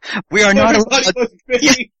 We are not allowed.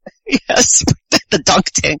 Yes, the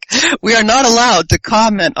dunk tank. We are not allowed to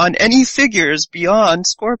comment on any figures beyond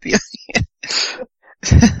Scorpion.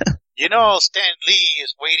 Stan Lee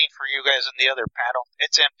is waiting for you guys in the other panel.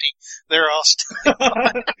 It's empty. They're all still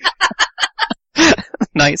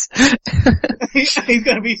Nice. He's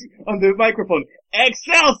gonna be on the microphone.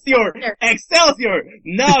 Excelsior! Excelsior!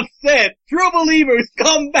 Now said, true believers,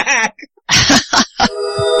 come back!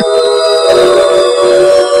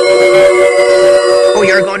 Oh,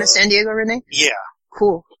 you're going to San Diego, Renee? Yeah.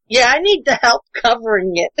 Cool. Yeah, I need the help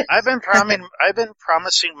covering it. I've been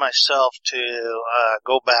promising myself to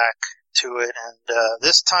go back to it, and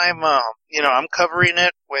this time, I'm covering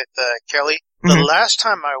it with Kelly. The last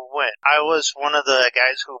time I went, I was one of the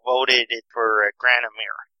guys who voted it for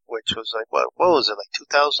Granomir, which was like, what was it, like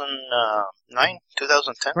 2009,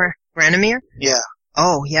 2010? Granomir? Yeah.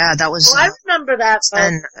 Oh, yeah, that was... I remember that.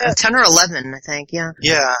 10 or 11, I think, yeah.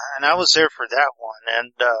 Yeah, and I was there for that one,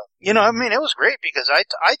 and, it was great because I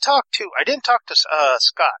didn't talk to,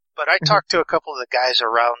 Scott, but I talked to a couple of the guys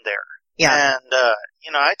around there. Yeah. And,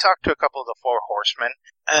 I talked to a couple of the Four Horsemen,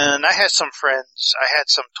 and I had some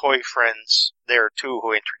toy friends there too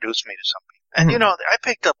who introduced me to something. And, I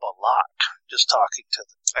picked up a lot just talking to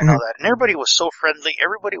them. I know that. And everybody was so friendly.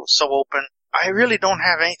 Everybody was so open. I really don't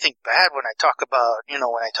have anything bad when I talk about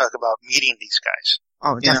meeting these guys.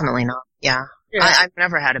 Oh, definitely not. Yeah. I've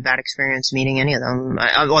never had a bad experience meeting any of them.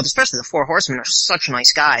 Especially the Four Horsemen are such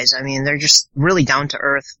nice guys. I mean, they're just really down to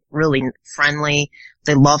earth, really friendly.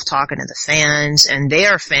 They love talking to the fans, and they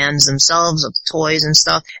are fans themselves of the toys and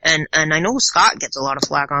stuff. And I know Scott gets a lot of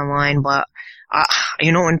flack online, but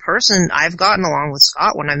in person, I've gotten along with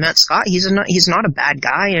Scott. When I met Scott, he's not a bad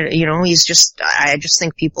guy. I just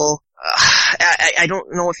think people, I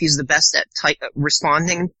don't know if he's the best at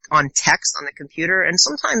responding on text on the computer, and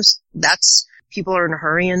sometimes people are in a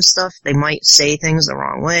hurry and stuff. They might say things the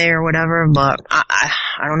wrong way or whatever, but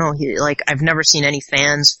I don't know. I've never seen any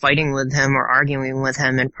fans fighting with him or arguing with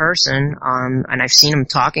him in person. And I've seen him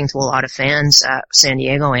talking to a lot of fans at San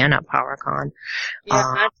Diego and at PowerCon. Yeah,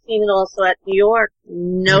 I've seen it also at New York.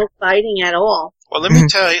 No fighting at all. Well, let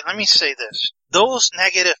me say this. Those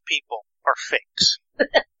negative people are fakes.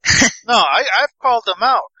 No, I've called them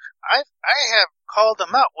out. I have called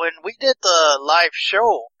them out. When we did the live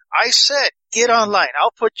show, I said, get online.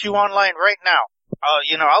 I'll put you online right now.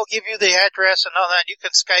 I'll give you the address and all that. You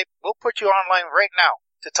can Skype. We'll put you online right now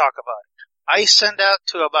to talk about it. I sent out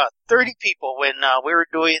to about 30 people when we were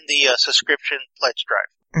doing the subscription pledge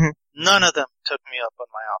drive. Mm-hmm. None of them took me up on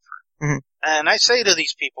my offer. Mm-hmm. And I say to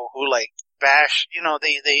these people who bash,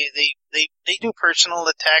 they do personal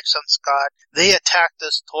attacks on Scott. They attack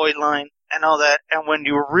this toy line and all that. And when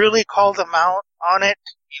you really call them out on it,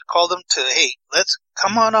 you call them to, hey, let's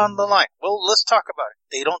come on the line. Well, let's talk about it.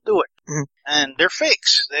 They don't do it. Mm-hmm. And they're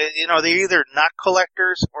fakes. They're either not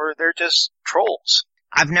collectors or they're just trolls.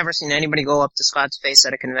 I've never seen anybody go up to Scott's face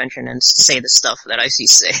at a convention and say the stuff that I see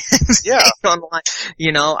say yeah. online.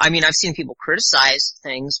 I mean, I've seen people criticize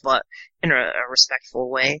things, but in a respectful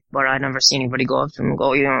way, but I never see anybody go up to him and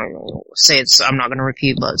go, say it's, I'm not going to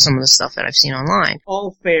repeat, but some of the stuff that I've seen online.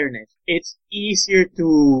 All fairness, it's easier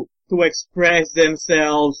to express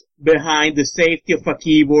themselves behind the safety of a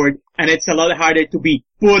keyboard, and it's a lot harder to be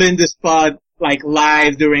put in the spot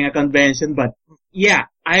live during a convention. But yeah,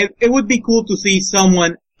 it would be cool to see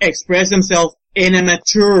someone express themselves in a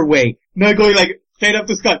mature way, not going straight up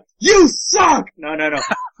to Scott, you suck! No. You're a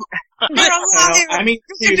liar! I mean,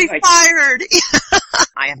 you should be fired!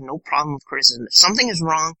 I have no problem with criticism. If something is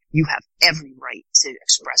wrong, you have every right to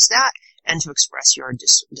express that and to express your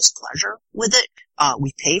displeasure with it.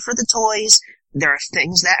 We pay for the toys. There are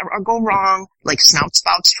things that go wrong, like Snout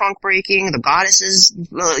Spout's trunk breaking, the goddess's,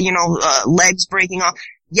 legs breaking off.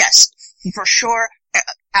 Yes, for sure.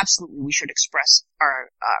 Absolutely, we should express our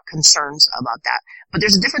concerns about that. But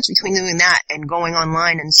there's a difference between doing that and going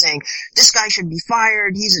online and saying, this guy should be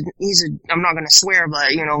fired, I'm not gonna swear,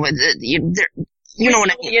 but, you know what I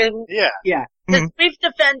mean. Yeah. Mm-hmm. We've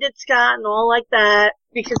defended Scott and all like that,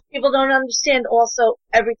 because people don't understand also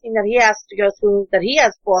everything that he has to go through, that he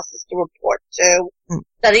has bosses to report to,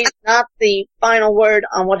 that he's not the final word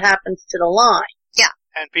on what happens to the line. Yeah.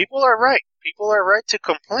 And people are right. People are right to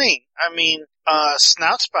complain. I mean,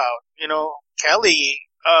 Snout Spout, Kelly,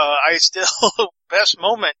 best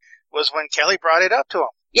moment was when Kelly brought it up to him.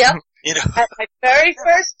 Yep. At my very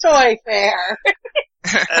first toy fair.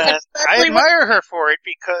 And I admire her for it,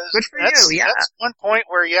 because good for that's one point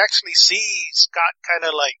where you actually see Scott kind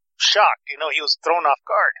of shocked. He was thrown off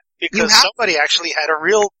guard because somebody actually had a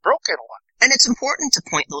real broken one. And it's important to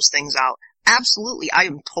point those things out. Absolutely. I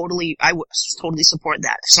totally support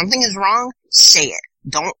that. If something is wrong, say it.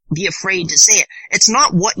 Don't be afraid to say it. It's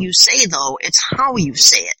not what you say though, it's how you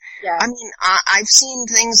say it. Yeah. I mean, I've seen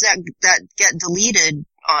things that get deleted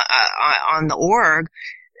on the org,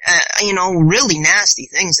 really nasty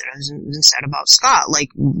things that have been said about Scott,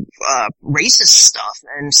 racist stuff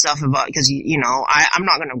and stuff about, because, I'm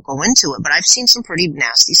not going to go into it, but I've seen some pretty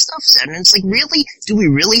nasty stuff said, and it's really, do we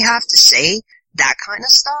really have to say that kind of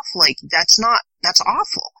stuff? That's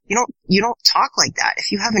awful. You don't talk like that.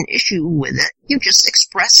 If you have an issue with it, you just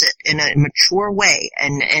express it in a mature way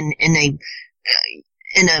and in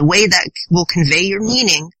a way that will convey your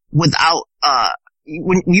meaning without,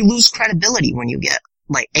 when you lose credibility when you get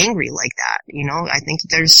angry like that, I think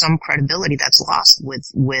there's some credibility that's lost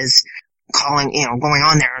with calling, going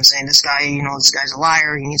on there and saying this guy's a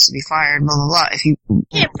liar, he needs to be fired, blah, blah, blah. If you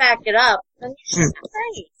can't back it up, then you shouldn't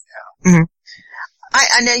say. Yeah. Mm-hmm.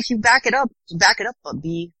 And if you back it up, but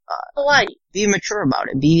be polite. Be mature about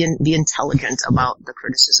it. Be intelligent about the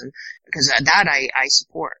criticism, because that I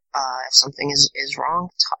support. If something is wrong,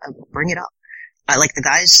 bring it up. I like the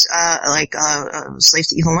guys, Slaves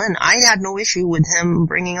to Evil Lynn. I had no issue with him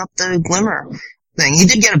bringing up the Glimmer thing. He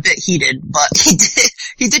did get a bit heated, but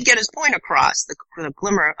he did get his point across, the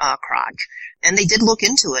Glimmer, crotch. And they did look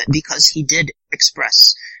into it because he did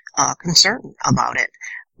express, concern about it.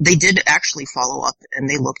 They did actually follow up and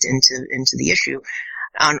they looked into the issue.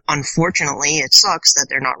 Unfortunately, it sucks that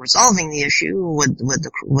they're not resolving the issue with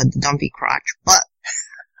the dumpy crotch, but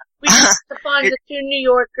we have to find the two New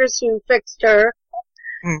Yorkers who fixed her.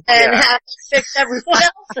 and have to fix everyone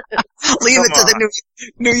else. Leave it to the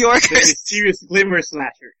New Yorkers. They're a serious glimmer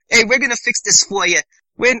slasher. Hey, we're gonna fix this for you.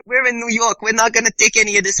 We're in New York. We're not gonna take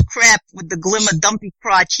any of this crap with the glimmer dumpy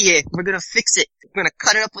crotch here. We're gonna fix it. We're gonna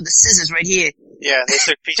cut it up with the scissors right here. Yeah, they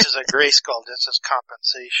took pieces of Grayskull just as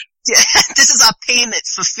compensation. Yeah, this is our payment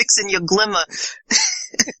for fixing your glimmer.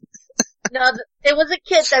 No, it was a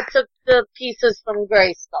kid that took the pieces from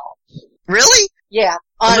Grayskull. Really? Yeah,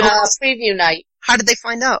 on preview night. How did they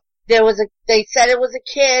find out? They said it was a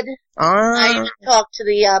kid. I even Ah, talked to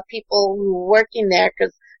the people who were working there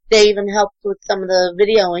because they even helped with some of the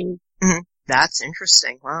videoing. that's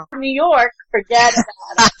interesting. Wow. New York, forget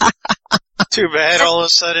about it. Too bad all of a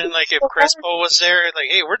sudden, like, if Crespo was there, like,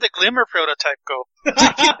 hey, where'd the Glimmer prototype go?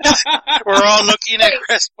 We're all looking at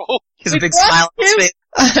Crespo. He's a big smile on his face.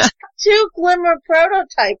 2 Glimmer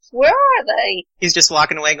prototypes. Where are they? He's just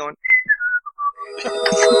walking away going,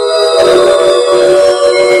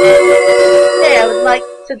 Hey, I would like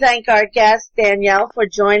to thank our guest, Danielle, for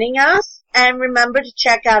joining us. And remember to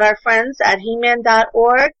check out our friends at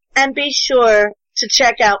He-Man.org. And be sure to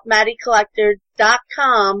check out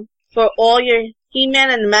MattyCollector.com for all your He-Man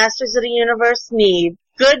and the Masters of the Universe need.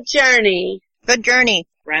 Good journey. good journey.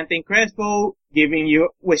 Ranting Crespo,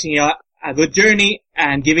 wishing you a good journey,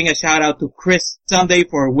 and giving a shout out to Chris Sunday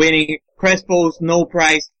for winning Crespo's no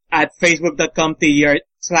prize at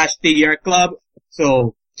facebook.com/TDR Club.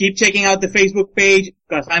 So keep checking out the Facebook page,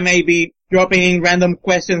 because I may be dropping in random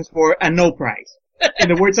questions for a no prize. In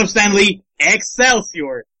the words of Stanley,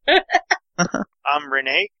 Excelsior! I'm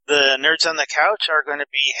Renee. The Nerds on the Couch are going to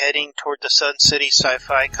be heading toward the Sun City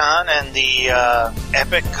Sci-Fi Con and the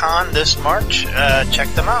Epic Con this March. Check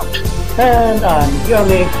them out. And I'm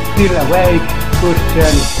Johnny, still awake, good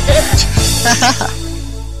journey.